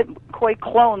 McCoy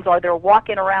clones are there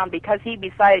walking around because he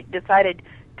decided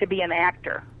to be an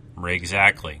actor?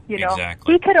 Exactly.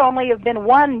 Exactly. He could only have been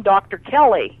one Dr.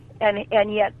 Kelly,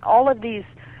 and yet all of these,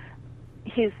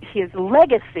 his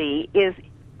legacy is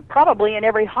probably in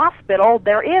every hospital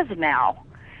there is now.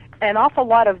 An awful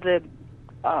lot of the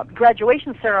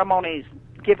graduation ceremonies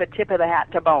give a tip of the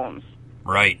hat to Bones.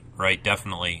 Right,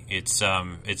 definitely. It's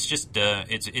just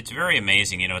it's very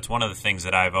amazing. It's one of the things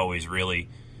that I've always really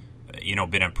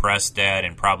been impressed at,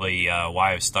 and probably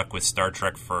why I've stuck with Star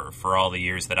Trek for all the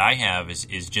years that I have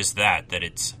is just that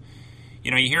it's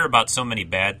you hear about so many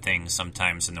bad things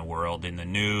sometimes in the world, in the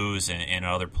news and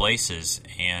other places,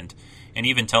 and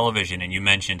even television. And you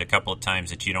mentioned a couple of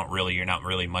times that you're not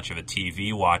really much of a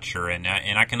TV watcher, and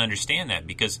I can understand that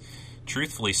because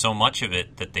truthfully, so much of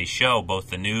it that they show,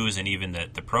 both the news and even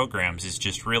the programs, is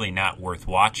just really not worth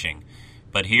watching.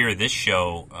 But here, this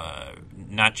show,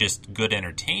 not just good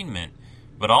entertainment,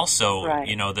 but also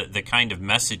the kind of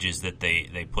messages that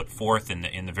they put forth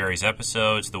in the various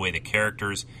episodes, the way the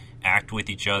characters act with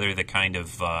each other, the kind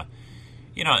of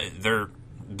they're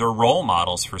role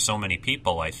models for so many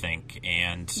people, I think,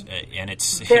 and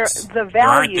it's the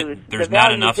values. there's the not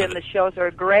values enough in of the shows are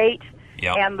great.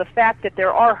 Yep. and the fact that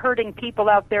there are hurting people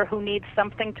out there who need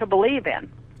something to believe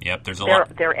in. Yep,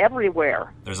 They're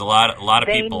everywhere. There's a lot of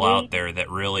They people need- out there that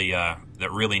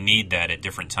really need that at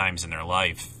different times in their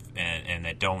life, and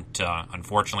that don't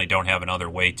unfortunately don't have another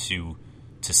way to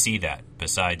see that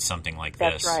besides something like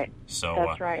this. That's right. So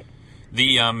That's right.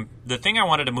 The thing I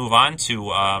wanted to move on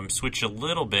to, switch a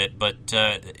little bit, but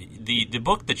the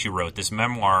book that you wrote, this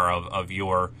memoir of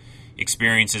your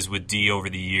experiences with Dee over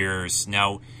the years.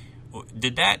 Now,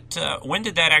 when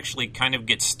did that actually kind of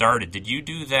get started? Did you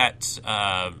do that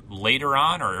later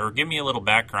on, or give me a little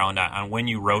background on when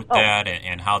you wrote that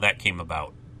and how that came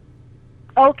about?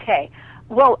 Okay.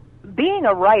 Well, being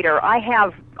a writer, I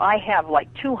have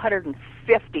like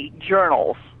 250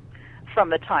 journals from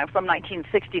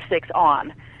 1966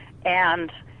 on.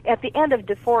 And at the end of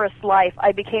DeForest's life,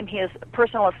 I became his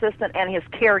personal assistant and his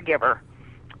caregiver.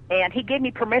 And he gave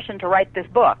me permission to write this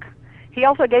book. He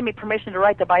also gave me permission to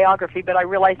write the biography, but I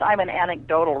realized I'm an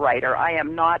anecdotal writer. I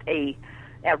am not a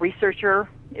researcher,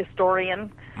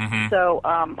 historian. Mm-hmm. So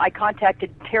I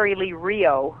contacted Terry Lee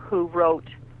Rio, who wrote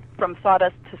From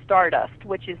Sawdust to Stardust,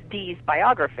 which is Dee's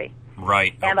biography.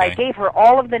 Right. And I gave her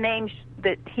all of the names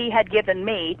that he had given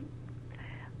me,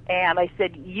 and I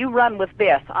said, "You run with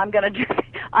this. I'm going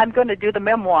to do the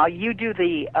memoir. You do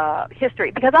the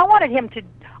history," because I wanted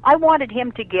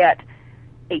him to get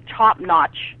a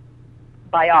top-notch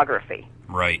biography.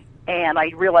 Right. And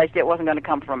I realized it wasn't going to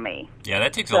come from me. Yeah,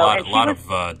 that takes So, a and she lot was-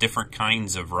 of different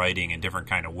kinds of writing and different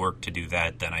kind of work to do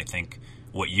that than I think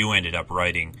what you ended up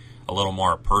writing, a little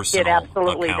more personal. It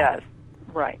absolutely account. does.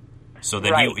 Right. So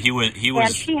then Right. he was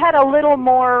And she had a little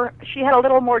more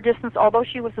distance. Although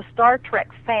she was a Star Trek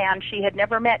fan, she had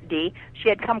never met Dee. She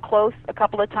had come close a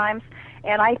couple of times,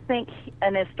 and I think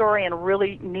an historian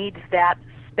really needs that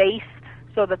space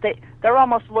so that they're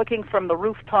almost looking from the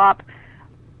rooftop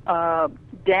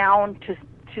down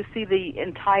to see the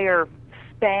entire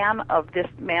span of this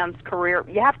man's career.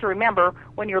 You have to remember,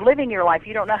 when you're living your life,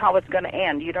 you don't know how it's going to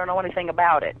end. You don't know anything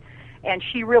about it. And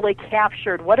she really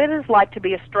captured what it is like to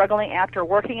be a struggling actor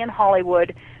working in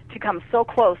Hollywood, to come so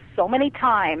close so many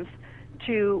times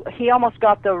to, he almost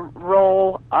got the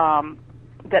role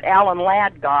that Alan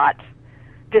Ladd got,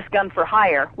 This Gun for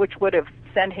Hire, which would have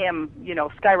sent him,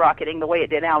 skyrocketing the way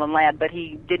it did Alan Ladd, but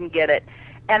he didn't get it.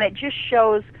 And it just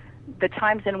shows the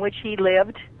times in which he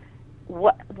lived,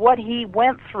 what he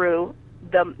went through,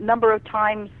 the number of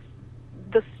times,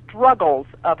 the struggles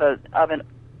of an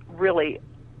really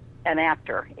an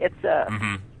actor. It's a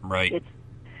right.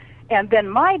 And then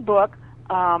my book,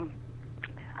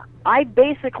 I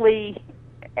basically,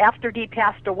 after Dee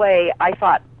passed away, I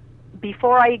thought,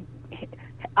 before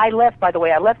I left, by the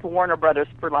way, I left Warner Brothers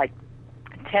for like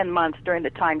 10 months during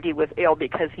the time Dee was ill,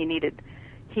 because he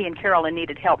and Carolyn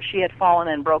needed help. She had fallen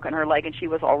and broken her leg, and she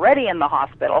was already in the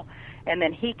hospital, and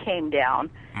then he came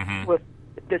down with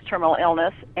this terminal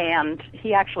illness, and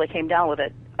he actually came down with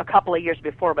it a couple of years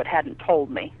before but hadn't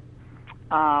told me.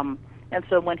 And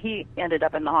so when he ended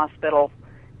up in the hospital,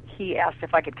 he asked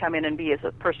if I could come in and be his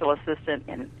personal assistant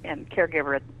and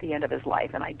caregiver at the end of his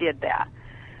life, and I did that.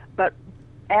 But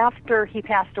after he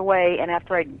passed away, and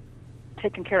after I'd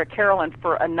taken care of Carolyn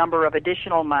for a number of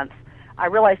additional months, I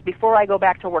realized before I go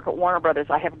back to work at Warner Brothers,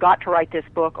 I have got to write this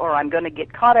book, or I'm going to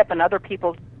get caught up in other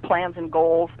people's plans and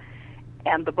goals,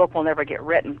 and the book will never get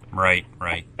written. Right.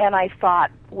 And I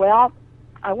thought, well,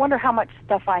 I wonder how much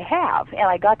stuff I have. And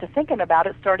I got to thinking about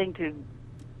it, starting to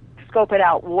scope it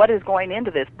out, what is going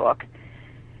into this book.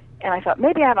 And I thought,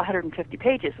 maybe I have 150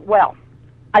 pages. Well,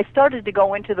 I started to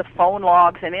go into the phone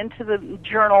logs and into the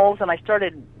journals, and I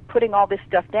started putting all this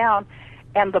stuff down.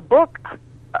 And the book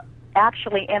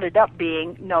actually ended up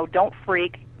being, no, don't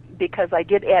freak, because I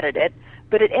did edit it,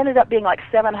 but it ended up being like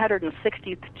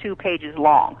 762 pages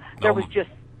long. There was just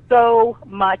so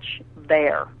much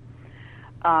there.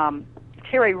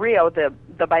 Terry Rio, the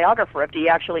biographer of Dee,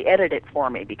 actually edited it for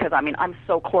me, because I'm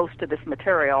so close to this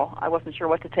material. I wasn't sure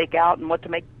what to take out and what to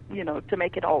make, to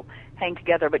make it all hang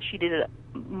together, but she did a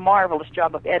marvelous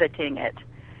job of editing it.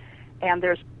 And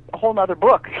there's a whole other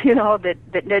book, that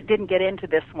didn't get into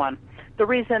this one. The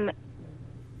reason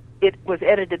it was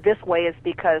edited this way is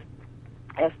because,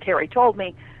 as Terry told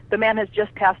me, the man has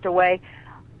just passed away.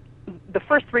 The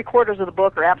first 3/4 of the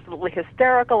book are absolutely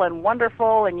hysterical and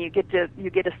wonderful, and you get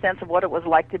a sense of what it was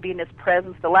like to be in his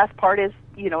presence. The last part is,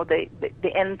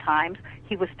 the end times.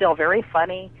 He was still very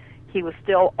funny. He was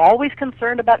still always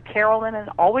concerned about Carolyn, and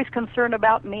always concerned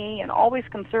about me, and always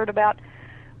concerned about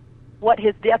what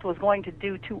his death was going to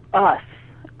do to us.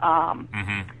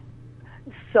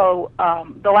 So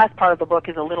the last part of the book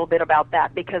is a little bit about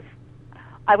that, because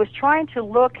I was trying to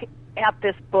look at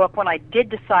this book, when I did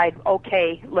decide,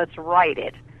 okay, let's write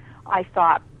it, I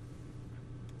thought,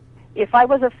 if I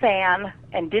was a fan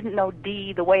and didn't know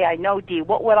Dee the way I know Dee,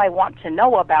 what would I want to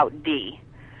know about Dee?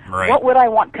 Right. What would I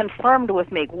want confirmed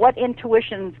with me? What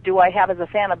intuitions do I have as a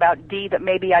fan about Dee that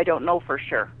maybe I don't know for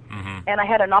sure? Mm-hmm. And I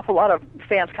had an awful lot of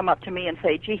fans come up to me and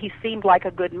say, gee, he seemed like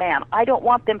a good man. I don't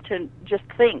want them to just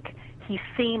think he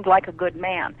seemed like a good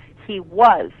man. He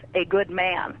was a good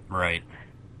man. Right.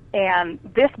 And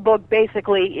this book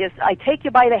basically is, I take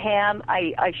you by the hand,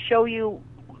 I show you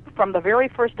from the very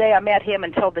first day I met him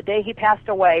until the day he passed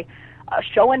away,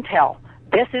 show and tell.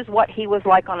 This is what he was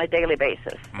like on a daily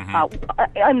basis.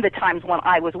 Mm-hmm. In the times when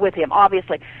I was with him,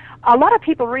 obviously. A lot of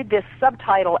people read this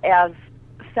subtitle as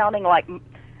sounding like,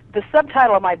 the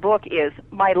subtitle of my book is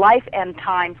My Life and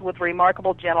Times with a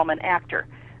Remarkable Gentleman Actor.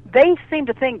 They seem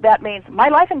to think that means My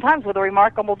Life and Times with a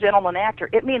Remarkable Gentleman Actor.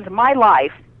 It means my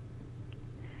life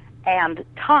and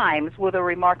times with a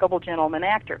remarkable gentleman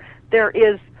actor.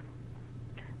 The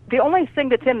only thing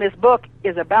that's in this book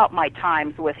is about my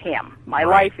times with him. My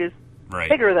life is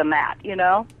bigger than that, you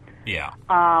know? Yeah.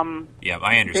 Yeah,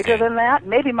 I understand. Bigger than that?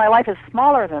 Maybe my life is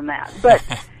smaller than that.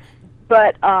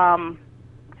 But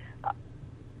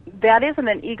that isn't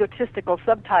an egotistical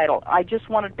subtitle. I just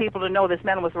wanted people to know this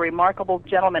man was a remarkable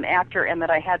gentleman actor and that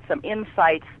I had some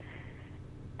insights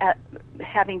at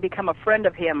having become a friend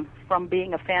of him, from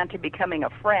being a fan to becoming a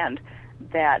friend,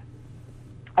 that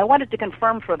I wanted to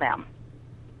confirm for them.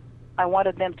 I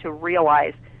wanted them to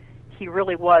realize he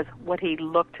really was what he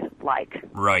looked like.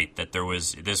 Right, that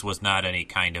this was not any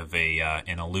kind of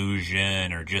an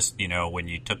illusion, or just, when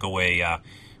you took away,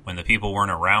 when the people weren't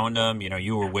around him,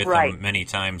 you were with him many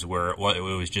times where it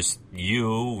was just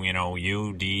you,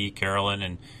 you, Dee,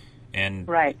 Carolyn, and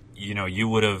right. You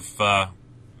would have,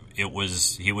 he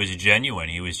was genuine.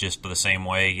 He was just the same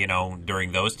way,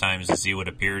 during those times as he would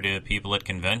appear to people at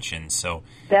conventions. So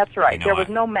that's right. There was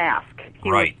no mask.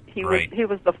 He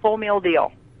was the full meal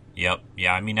deal. Yep.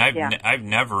 Yeah. I mean, I've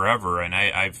never ever, and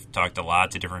I've talked to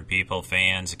lots of different people,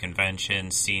 fans at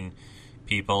conventions, seen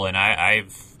people, and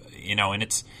I've and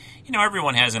it's,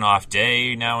 everyone has an off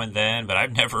day now and then, but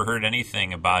I've never heard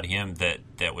anything about him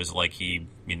that was like he,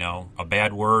 a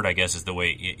bad word, I guess is the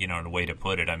way, the way to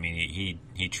put it. I mean,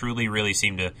 he truly really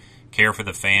seemed to care for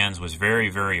the fans, was very,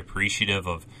 very appreciative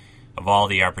of all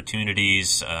the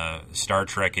opportunities Star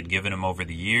Trek had given him over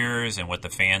the years and what the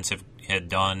fans had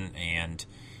done, and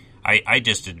I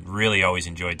just had really always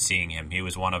enjoyed seeing him. He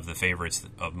was one of the favorites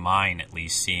of mine, at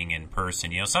least, seeing in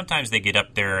person. Sometimes they get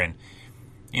up there and,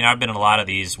 I've been in a lot of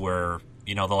these where,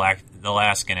 they'll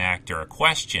ask an actor a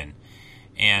question,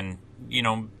 and,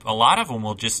 a lot of them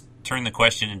will just turn the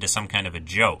question into some kind of a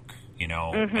joke,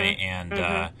 mm-hmm. and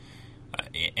mm-hmm.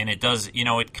 And it does,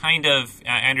 it kind of,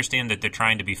 I understand that they're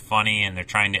trying to be funny and they're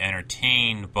trying to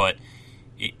entertain, but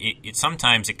it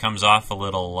sometimes it comes off a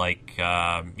little like,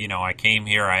 I came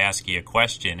here, I ask you a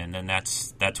question, and then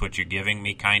that's what you're giving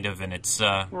me, kind of, and it's,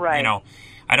 right.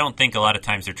 I don't think a lot of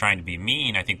times they're trying to be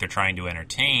mean. I think they're trying to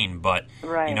entertain, but,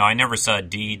 right. I never saw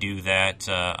Dee do that.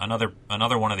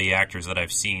 Another one of the actors that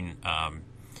I've seen,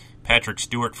 Patrick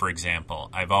Stewart, for example,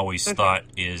 I've always mm-hmm. thought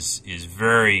is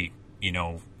very,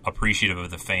 appreciative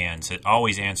of the fans. It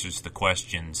always answers the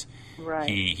questions. Right.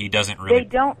 He doesn't really,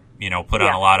 put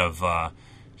on a lot of,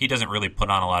 he doesn't really put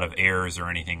on a lot of airs or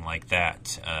anything like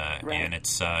that. Right. And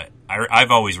it's, I've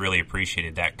always really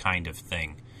appreciated that kind of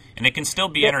thing. And it can still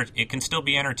be it can still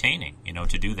be entertaining,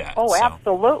 to do that. Oh, so.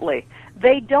 Absolutely.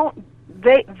 They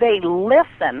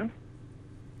listen.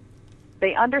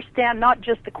 They understand not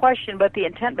just the question, but the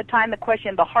intent behind the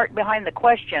question, the heart behind the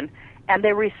question, and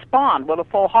they respond with a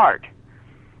full heart.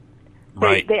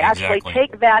 Right. They actually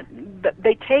take that.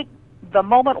 They take the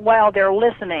moment while they're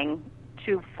listening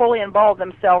to fully involve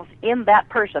themselves in that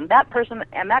person. That person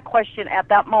and that question at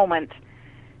that moment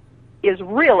is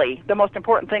really the most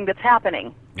important thing that's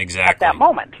happening. Exactly. At that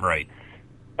moment. Right.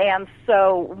 And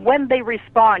so when they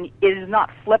respond, it is not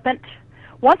flippant.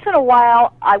 Once in a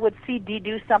while, I would see Dee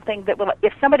do something that would,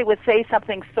 if somebody would say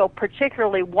something so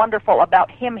particularly wonderful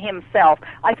about him himself,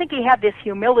 I think he had this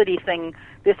humility thing,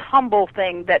 this humble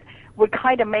thing that would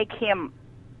kind of make him,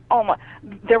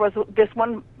 there was this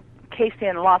one case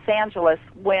in Los Angeles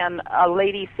when a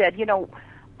lady said,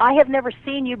 I have never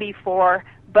seen you before,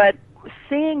 but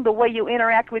seeing the way you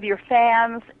interact with your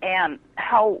fans and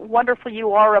how wonderful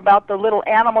you are about the little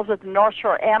animals at the North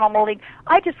Shore Animal League,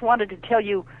 I just wanted to tell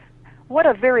you what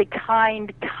a very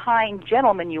kind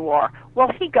gentleman you are.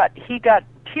 Well, he got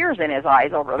tears in his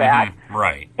eyes over that. Mm-hmm.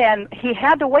 Right. And he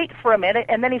had to wait for a minute,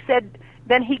 and then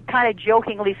he kind of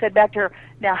jokingly said back to her,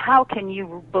 now how can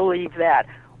you believe that?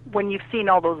 when you've seen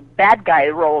all those bad guy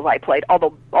roles I played, all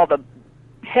the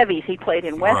heavies he played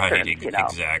in westerns, right, you know.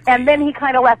 exactly. And then he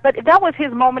kind of left. But that was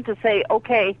his moment to say,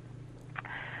 okay,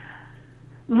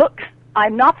 look,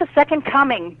 I'm not the second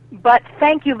coming, but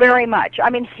thank you very much. I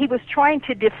mean, he was trying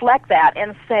to deflect that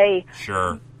and say,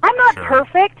 sure, I'm not sure.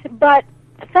 perfect, but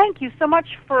thank you so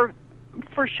much for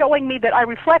showing me that I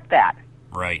reflect that.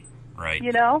 Right, right.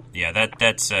 You know? Yeah,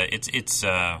 that's it's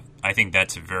I think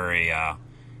that's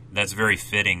very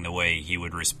fitting the way he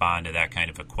would respond to that kind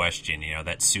of a question. You know,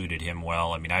 that suited him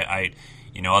well. I mean, I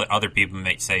you know, other people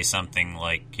may say something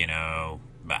like, you know,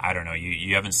 I don't know,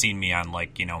 you haven't seen me on,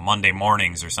 like, you know, Monday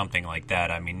mornings or something like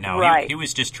that. I mean, no, right. he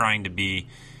was just trying to be,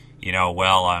 you know,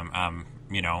 well, I'm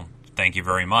you know, thank you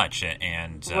very much,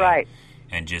 and right.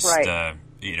 and just right.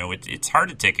 You know, it's hard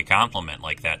to take a compliment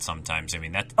like that sometimes. I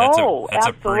mean, that's absolutely.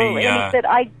 a pretty and he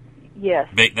said, yes.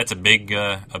 That's a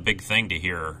big thing to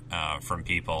hear from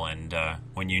people, and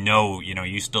when you know,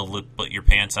 you still put your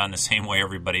pants on the same way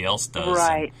everybody else does.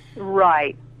 Right,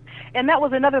 right. And that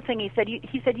was another thing he said.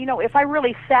 He said, you know, if I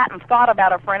really sat and thought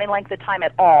about it for any length of time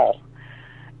at all,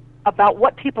 about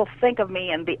what people think of me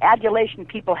and the adulation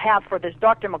people have for this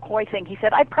Dr. McCoy thing, he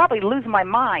said, I'd probably lose my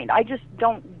mind. I just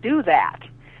don't do that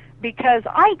because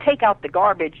I take out the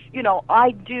garbage. You know,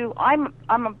 I do. I'm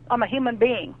a human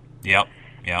being. Yep.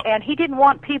 Yep. And he didn't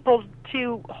want people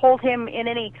to hold him in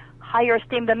any higher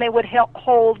esteem than they would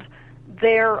hold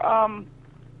their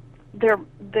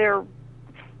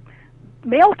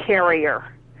mail carrier.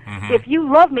 Mm-hmm. If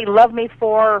you love me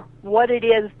for what it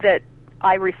is that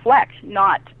I reflect,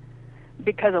 not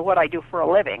because of what I do for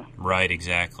a living. Right,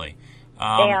 exactly.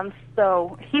 And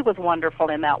so he was wonderful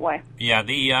in that way. Yeah,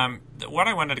 what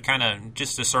I wanted to kind of,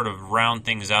 just to sort of round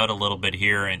things out a little bit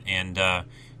here and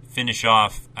finish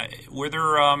off, were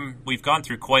there, we've gone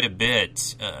through quite a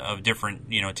bit of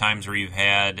different, times where you've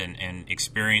had and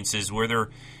experiences. Were there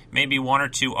maybe one or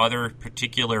two other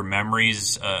particular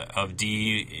memories of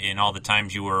Dee in all the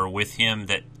times you were with him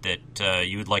that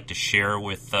you would like to share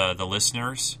with the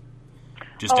listeners?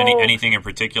 Just anything in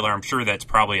particular? I'm sure that's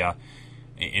probably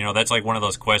that's like one of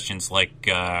those questions like,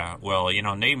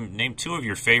 name two of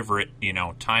your favorite,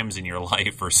 times in your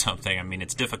life or something. I mean,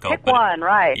 it's difficult. Pick one,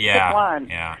 right. Yeah. Pick one.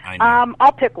 Yeah, I know.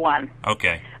 I'll pick one.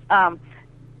 Okay.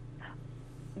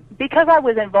 Because I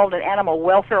was involved in animal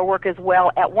welfare work as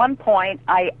well, at one point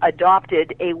I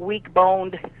adopted a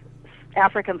weak-boned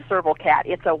African serval cat.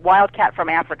 It's a wild cat from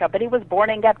Africa, but he was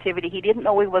born in captivity. He didn't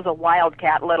know he was a wild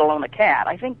cat, let alone a cat.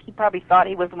 I think he probably thought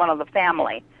he was one of the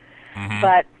family. Mm-hmm.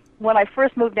 But when I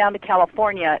first moved down to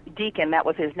California, Deacon, that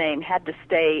was his name, had to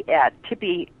stay at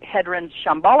Tippi Hedren's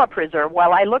Shambhala Preserve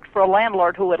while I looked for a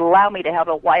landlord who would allow me to have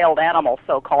a wild animal,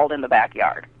 so-called, in the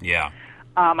backyard. Yeah.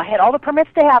 I had all the permits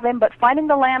to have him, but finding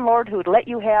the landlord who would let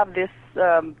you have this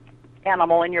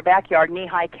animal in your backyard,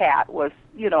 knee-high cat, was,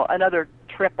 another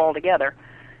trip altogether.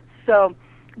 So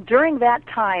during that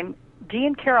time, Dee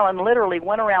and Carolyn literally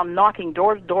went around knocking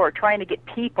door to door trying to get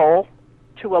people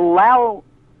to allow,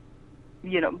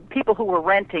 people who were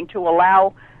renting to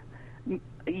allow,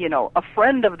 a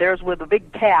friend of theirs with a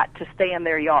big cat to stay in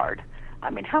their yard. I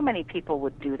mean, how many people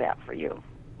would do that for you?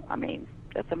 I mean,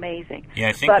 that's amazing. Yeah,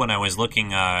 I think when I was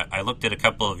looking, I looked at a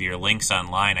couple of your links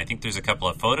online. I think there's a couple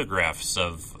of photographs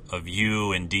of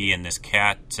you and Dee and this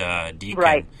cat, Deacon,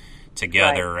 right.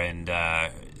 together, right. And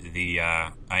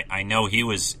I know he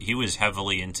was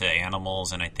heavily into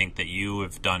animals, and I think that you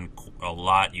have done a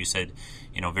lot. You said,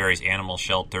 various animal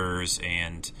shelters,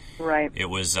 and right. It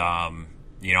was, I'm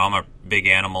a big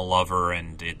animal lover,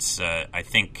 and it's, I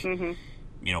think, mm-hmm.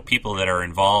 People that are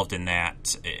involved in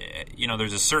that,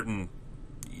 there's a certain.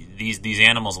 These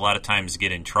animals a lot of times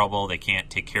get in trouble. They can't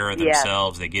take care of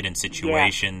themselves. Yes. They get in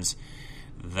situations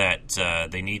that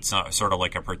they need sort of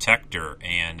like a protector.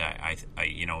 And I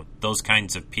those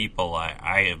kinds of people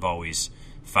I have always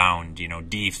found,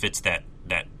 Dee fits that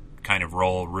kind of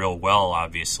role real well,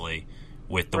 obviously,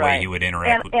 with the way he would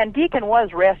interact. And Deacon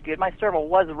was rescued. My serval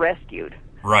was rescued.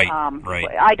 Right, right.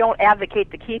 I don't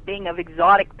advocate the keeping of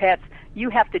exotic pets. You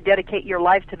have to dedicate your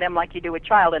life to them like you do a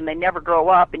child, and they never grow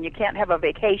up, and you can't have a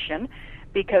vacation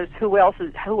because who else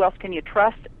can you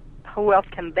trust? Who else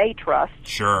can they trust?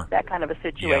 Sure. That kind of a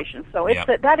situation. Yep.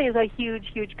 So that is a huge,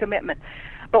 huge commitment.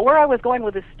 But where I was going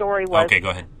with this story was, okay, go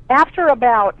ahead. After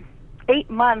about 8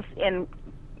 months in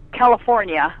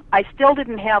California, I still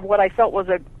didn't have what I felt was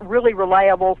a really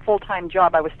reliable full-time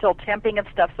job. I was still temping and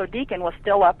stuff, so Deacon was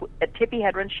still up at Tippi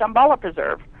Hedren's Shambhala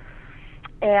Preserve.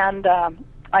 And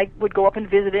I would go up and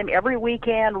visit him every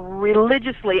weekend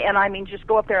religiously, and I mean just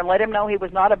go up there and let him know he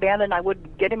was not abandoned. I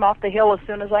would get him off the hill as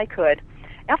soon as I could.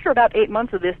 After about 8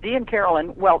 months of this, Dee and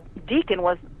Carolyn, Deacon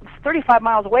was 35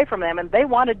 miles away from them, and they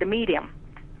wanted to meet him.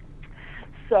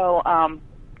 So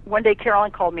one day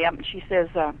Carolyn called me up, and she says,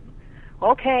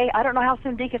 okay, I don't know how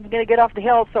soon Deacon's going to get off the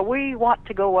hill, so we want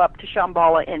to go up to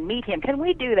Shambhala and meet him. Can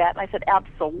we do that? And I said,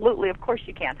 absolutely, of course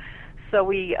you can. So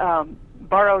we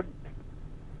borrowed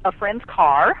a friend's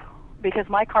car, because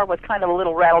my car was kind of a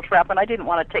little rattle trap, and I didn't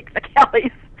want to take the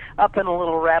Kellys up in a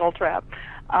little rattle trap.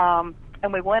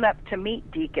 And we went up to meet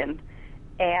Deacon,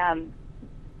 and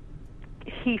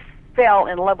he fell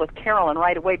in love with Carolyn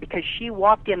right away, because she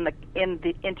walked into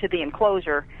the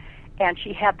enclosure, and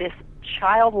she had this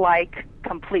childlike,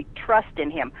 complete trust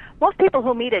in him. Most people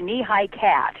who meet a knee-high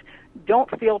cat don't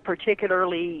feel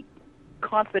particularly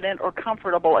confident or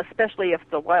comfortable, especially if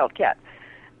it's a wild cat.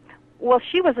 Well,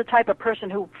 she was the type of person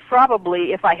who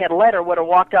probably, if I had let her, would have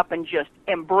walked up and just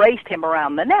embraced him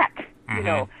around the neck, you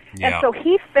know. Yeah. And so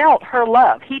he felt her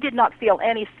love. He did not feel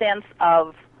any sense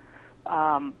of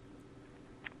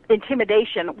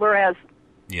intimidation, whereas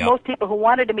most people who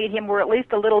wanted to meet him were at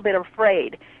least a little bit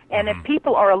afraid. And if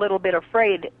people are a little bit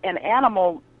afraid, an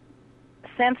animal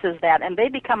senses that, and they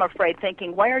become afraid,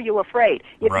 thinking, why are you afraid?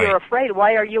 If you're afraid,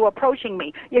 why are you approaching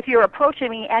me? If you're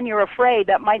approaching me and you're afraid,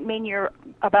 that might mean you're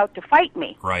about to fight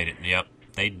me. Right, yep.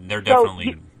 They're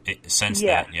definitely sense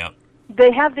that, yep.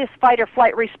 They have this fight or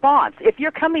flight response. If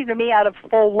you're coming to me out of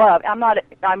full love, I'm not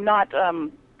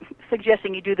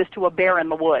suggesting you do this to a bear in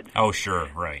the woods. Oh, sure,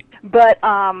 right. But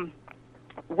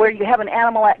where you have an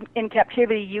animal in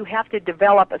captivity, you have to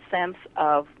develop a sense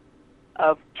of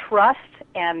trust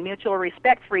and mutual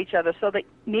respect for each other, so that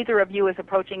neither of you is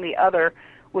approaching the other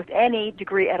with any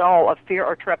degree at all of fear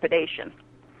or trepidation.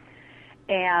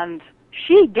 And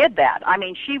she did that. I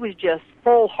mean, she was just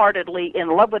full-heartedly in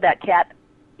love with that cat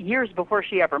years before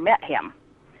she ever met him.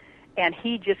 And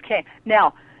he just came.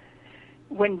 Now,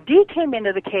 when Dee came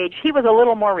into the cage, he was a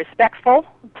little more respectful.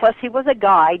 Plus, he was a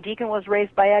guy. Deacon was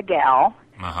raised by a gal.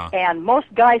 And most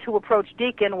guys who approached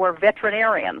Deacon were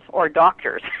veterinarians or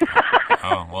doctors.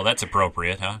 Oh, well, that's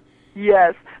appropriate, huh?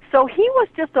 Yes. So he was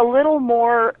just a little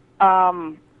more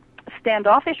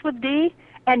standoffish with Dee,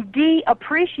 and Dee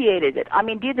appreciated it. I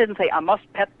mean, Dee didn't say, I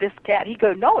must pet this cat. He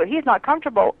goes, no, if he's not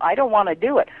comfortable, I don't want to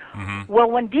do it. Well,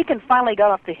 when Deacon finally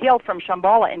got off the hill from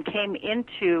Shambhala and came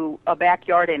into a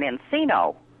backyard in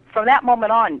Encino, from that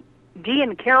moment on, Dee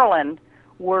and Carolyn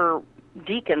were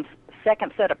Deacon's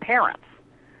second set of parents.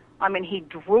 I mean, he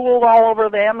drooled all over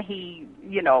them. We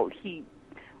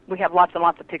have lots and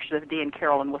lots of pictures of Dee and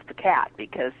Carolyn with the cat,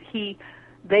 because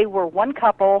they were one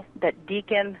couple that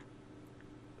Deacon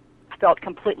felt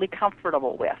completely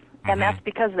comfortable with. And that's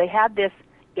because they had this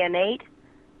innate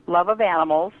love of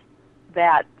animals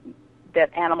that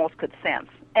animals could sense.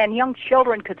 And young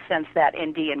children could sense that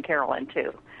in Dee and Carolyn,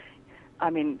 too.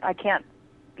 I mean, I can't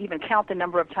even count the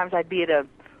number of times I'd be at a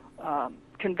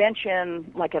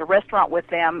convention, like at a restaurant with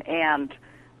them, and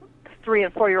 3-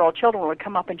 and 4-year-old children would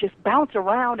come up and just bounce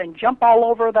around and jump all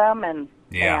over them, and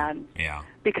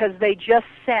because they just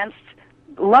sensed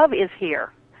love is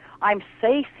here. I'm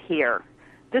safe here.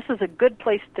 This is a good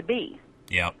place to be.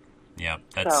 Yep.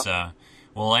 That's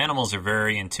well, animals are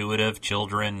very intuitive.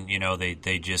 Children,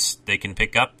 they can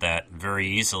pick up that very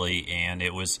easily, and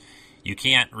you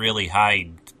can't really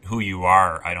hide who you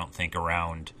are, I don't think,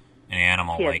 around an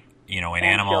animal like an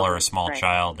animal children, or a small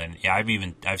child. And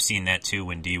I've seen that too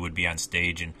when Dee would be on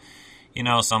stage, and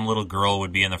some little girl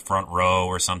would be in the front row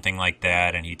or something like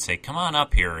that, and he'd say, "Come on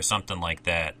up here," or something like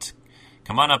that.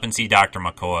 "Come on up and see Dr.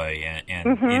 McCoy," and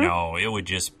it would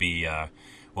just be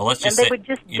let's just say, they would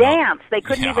just dance. They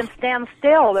couldn't even stand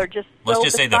still. They're just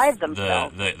beside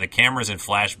themselves. The cameras and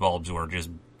flash bulbs were just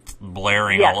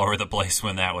blaring all over the place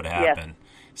when that would happen.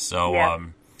 So, I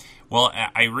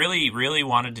really, really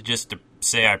wanted to just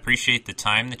say I appreciate the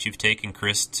time that you've taken,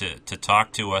 Chris, to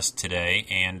talk to us today.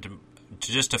 And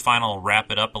to final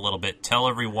wrap it up a little bit, tell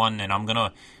everyone, and I'm going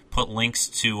to put links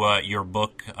to your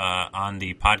book on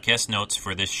the podcast notes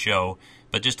for this show,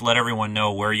 but just let everyone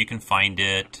know where you can find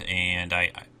it, and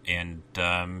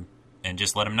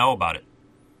just let them know about it.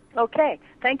 Okay,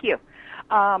 thank you.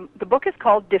 The book is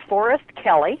called DeForest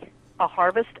Kelley, A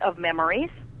Harvest of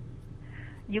Memories.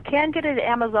 You can get it at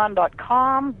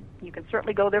Amazon.com. You can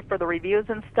certainly go there for the reviews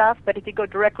and stuff, but if you go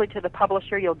directly to the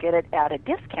publisher, you'll get it at a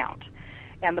discount.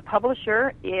 And the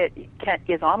publisher is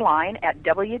online at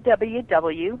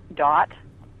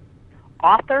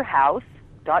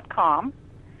www.authorhouse.com.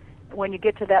 When you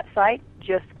get to that site,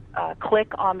 just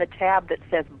click on the tab that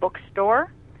says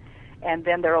Bookstore, and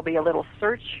then there will be a little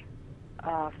search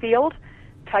field.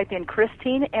 Type in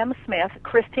Christine M. Smith,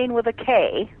 Christine with a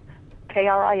K,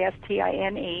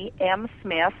 Kristine M.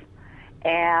 Smith,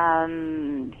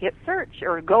 and hit search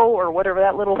or go or whatever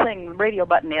that little thing, radio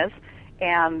button is,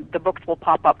 and the books will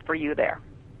pop up for you there.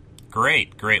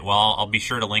 Great. Well, I'll be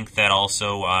sure to link that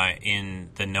also in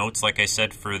the notes, like I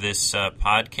said, for this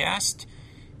podcast.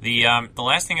 The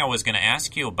last thing I was going to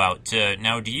ask you about,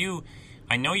 now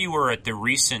I know you were at the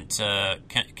recent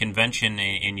convention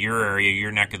in your area,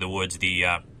 your neck of the woods, the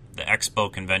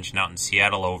Expo convention out in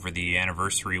Seattle over the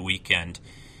anniversary weekend.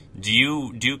 Do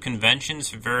you do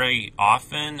conventions very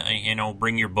often,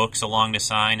 bring your books along to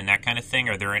sign and that kind of thing?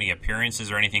 Are there any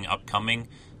appearances or anything upcoming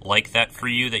like that for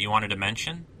you that you wanted to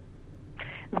mention?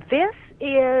 This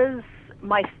is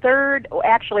my third,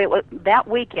 actually it was that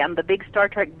weekend, the big Star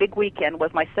Trek big weekend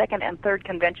was my second and third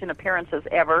convention appearances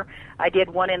ever. I did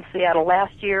one in Seattle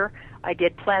last year, I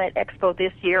did Planet Expo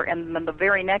this year, and then the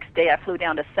very next day I flew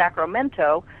down to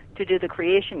Sacramento to do the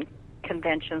Creation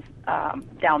conventions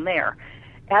down there.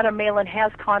 Adam Malin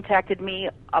has contacted me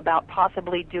about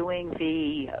possibly doing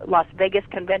the Las Vegas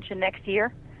convention next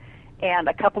year and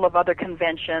a couple of other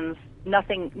conventions.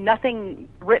 Nothing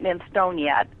written in stone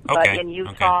yet, but in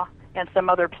Utah and some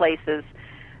other places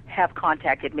have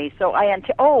contacted me. So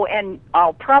and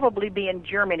I'll probably be in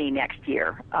Germany next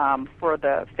year for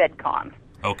the FedCon.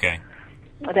 Okay.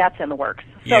 That's in the works.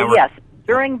 So yes,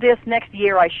 during this next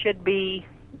year I should be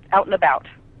out and about.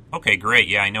 Okay, great.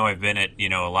 Yeah, I know I've been at,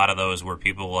 a lot of those where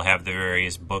people will have the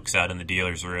various books out in the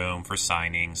dealer's room for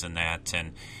signings and that,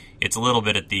 and it's a little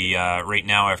bit at the, right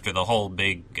now after the whole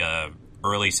big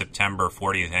early September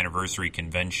 40th anniversary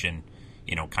convention,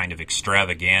 kind of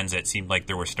extravaganza. It seemed like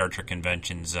there were Star Trek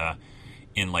conventions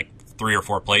in like 3 or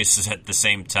 4 places at the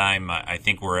same time. I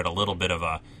think we're at a little bit of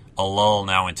a lull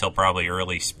now until probably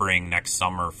early spring next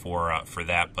summer for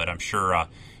that. But I'm sure,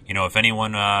 if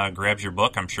anyone grabs your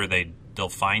book, I'm sure they'll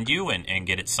find you and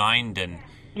get it signed. And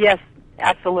yes,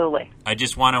 absolutely. I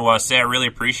just want to say I really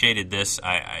appreciated this.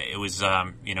 It was,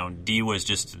 Dee was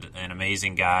just an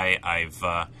amazing guy.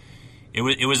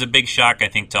 It was a big shock, I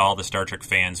think, to all the Star Trek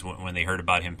fans when they heard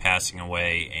about him passing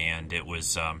away, and it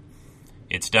was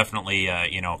it's definitely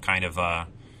kind of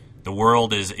the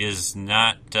world is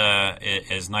not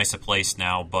as nice a place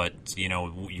now, but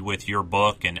with your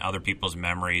book and other people's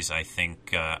memories, I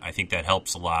think that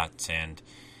helps a lot, and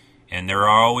there are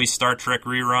always Star Trek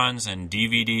reruns and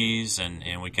DVDs,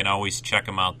 and we can always check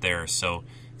them out there. So.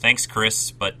 Thanks,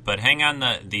 Chris, but hang on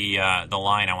the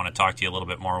line. I want to talk to you a little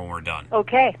bit more when we're done.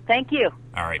 Okay, thank you.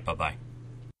 All right, bye-bye.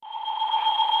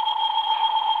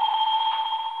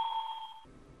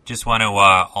 Just want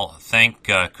to thank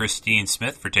Christine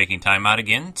Smith for taking time out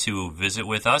again to visit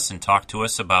with us and talk to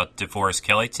us about DeForest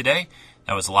Kelley today.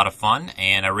 That was a lot of fun,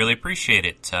 and I really appreciate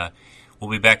it. We'll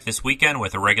be back this weekend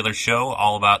with a regular show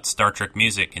all about Star Trek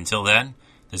music. Until then,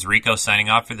 this is Rico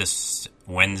signing off for this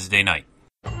Wednesday night.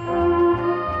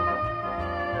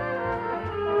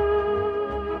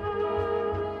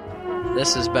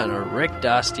 This has been a Rick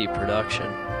Dostey production.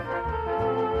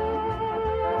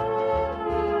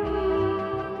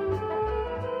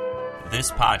 This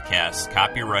podcast,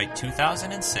 copyright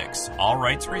 2006, all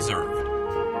rights reserved.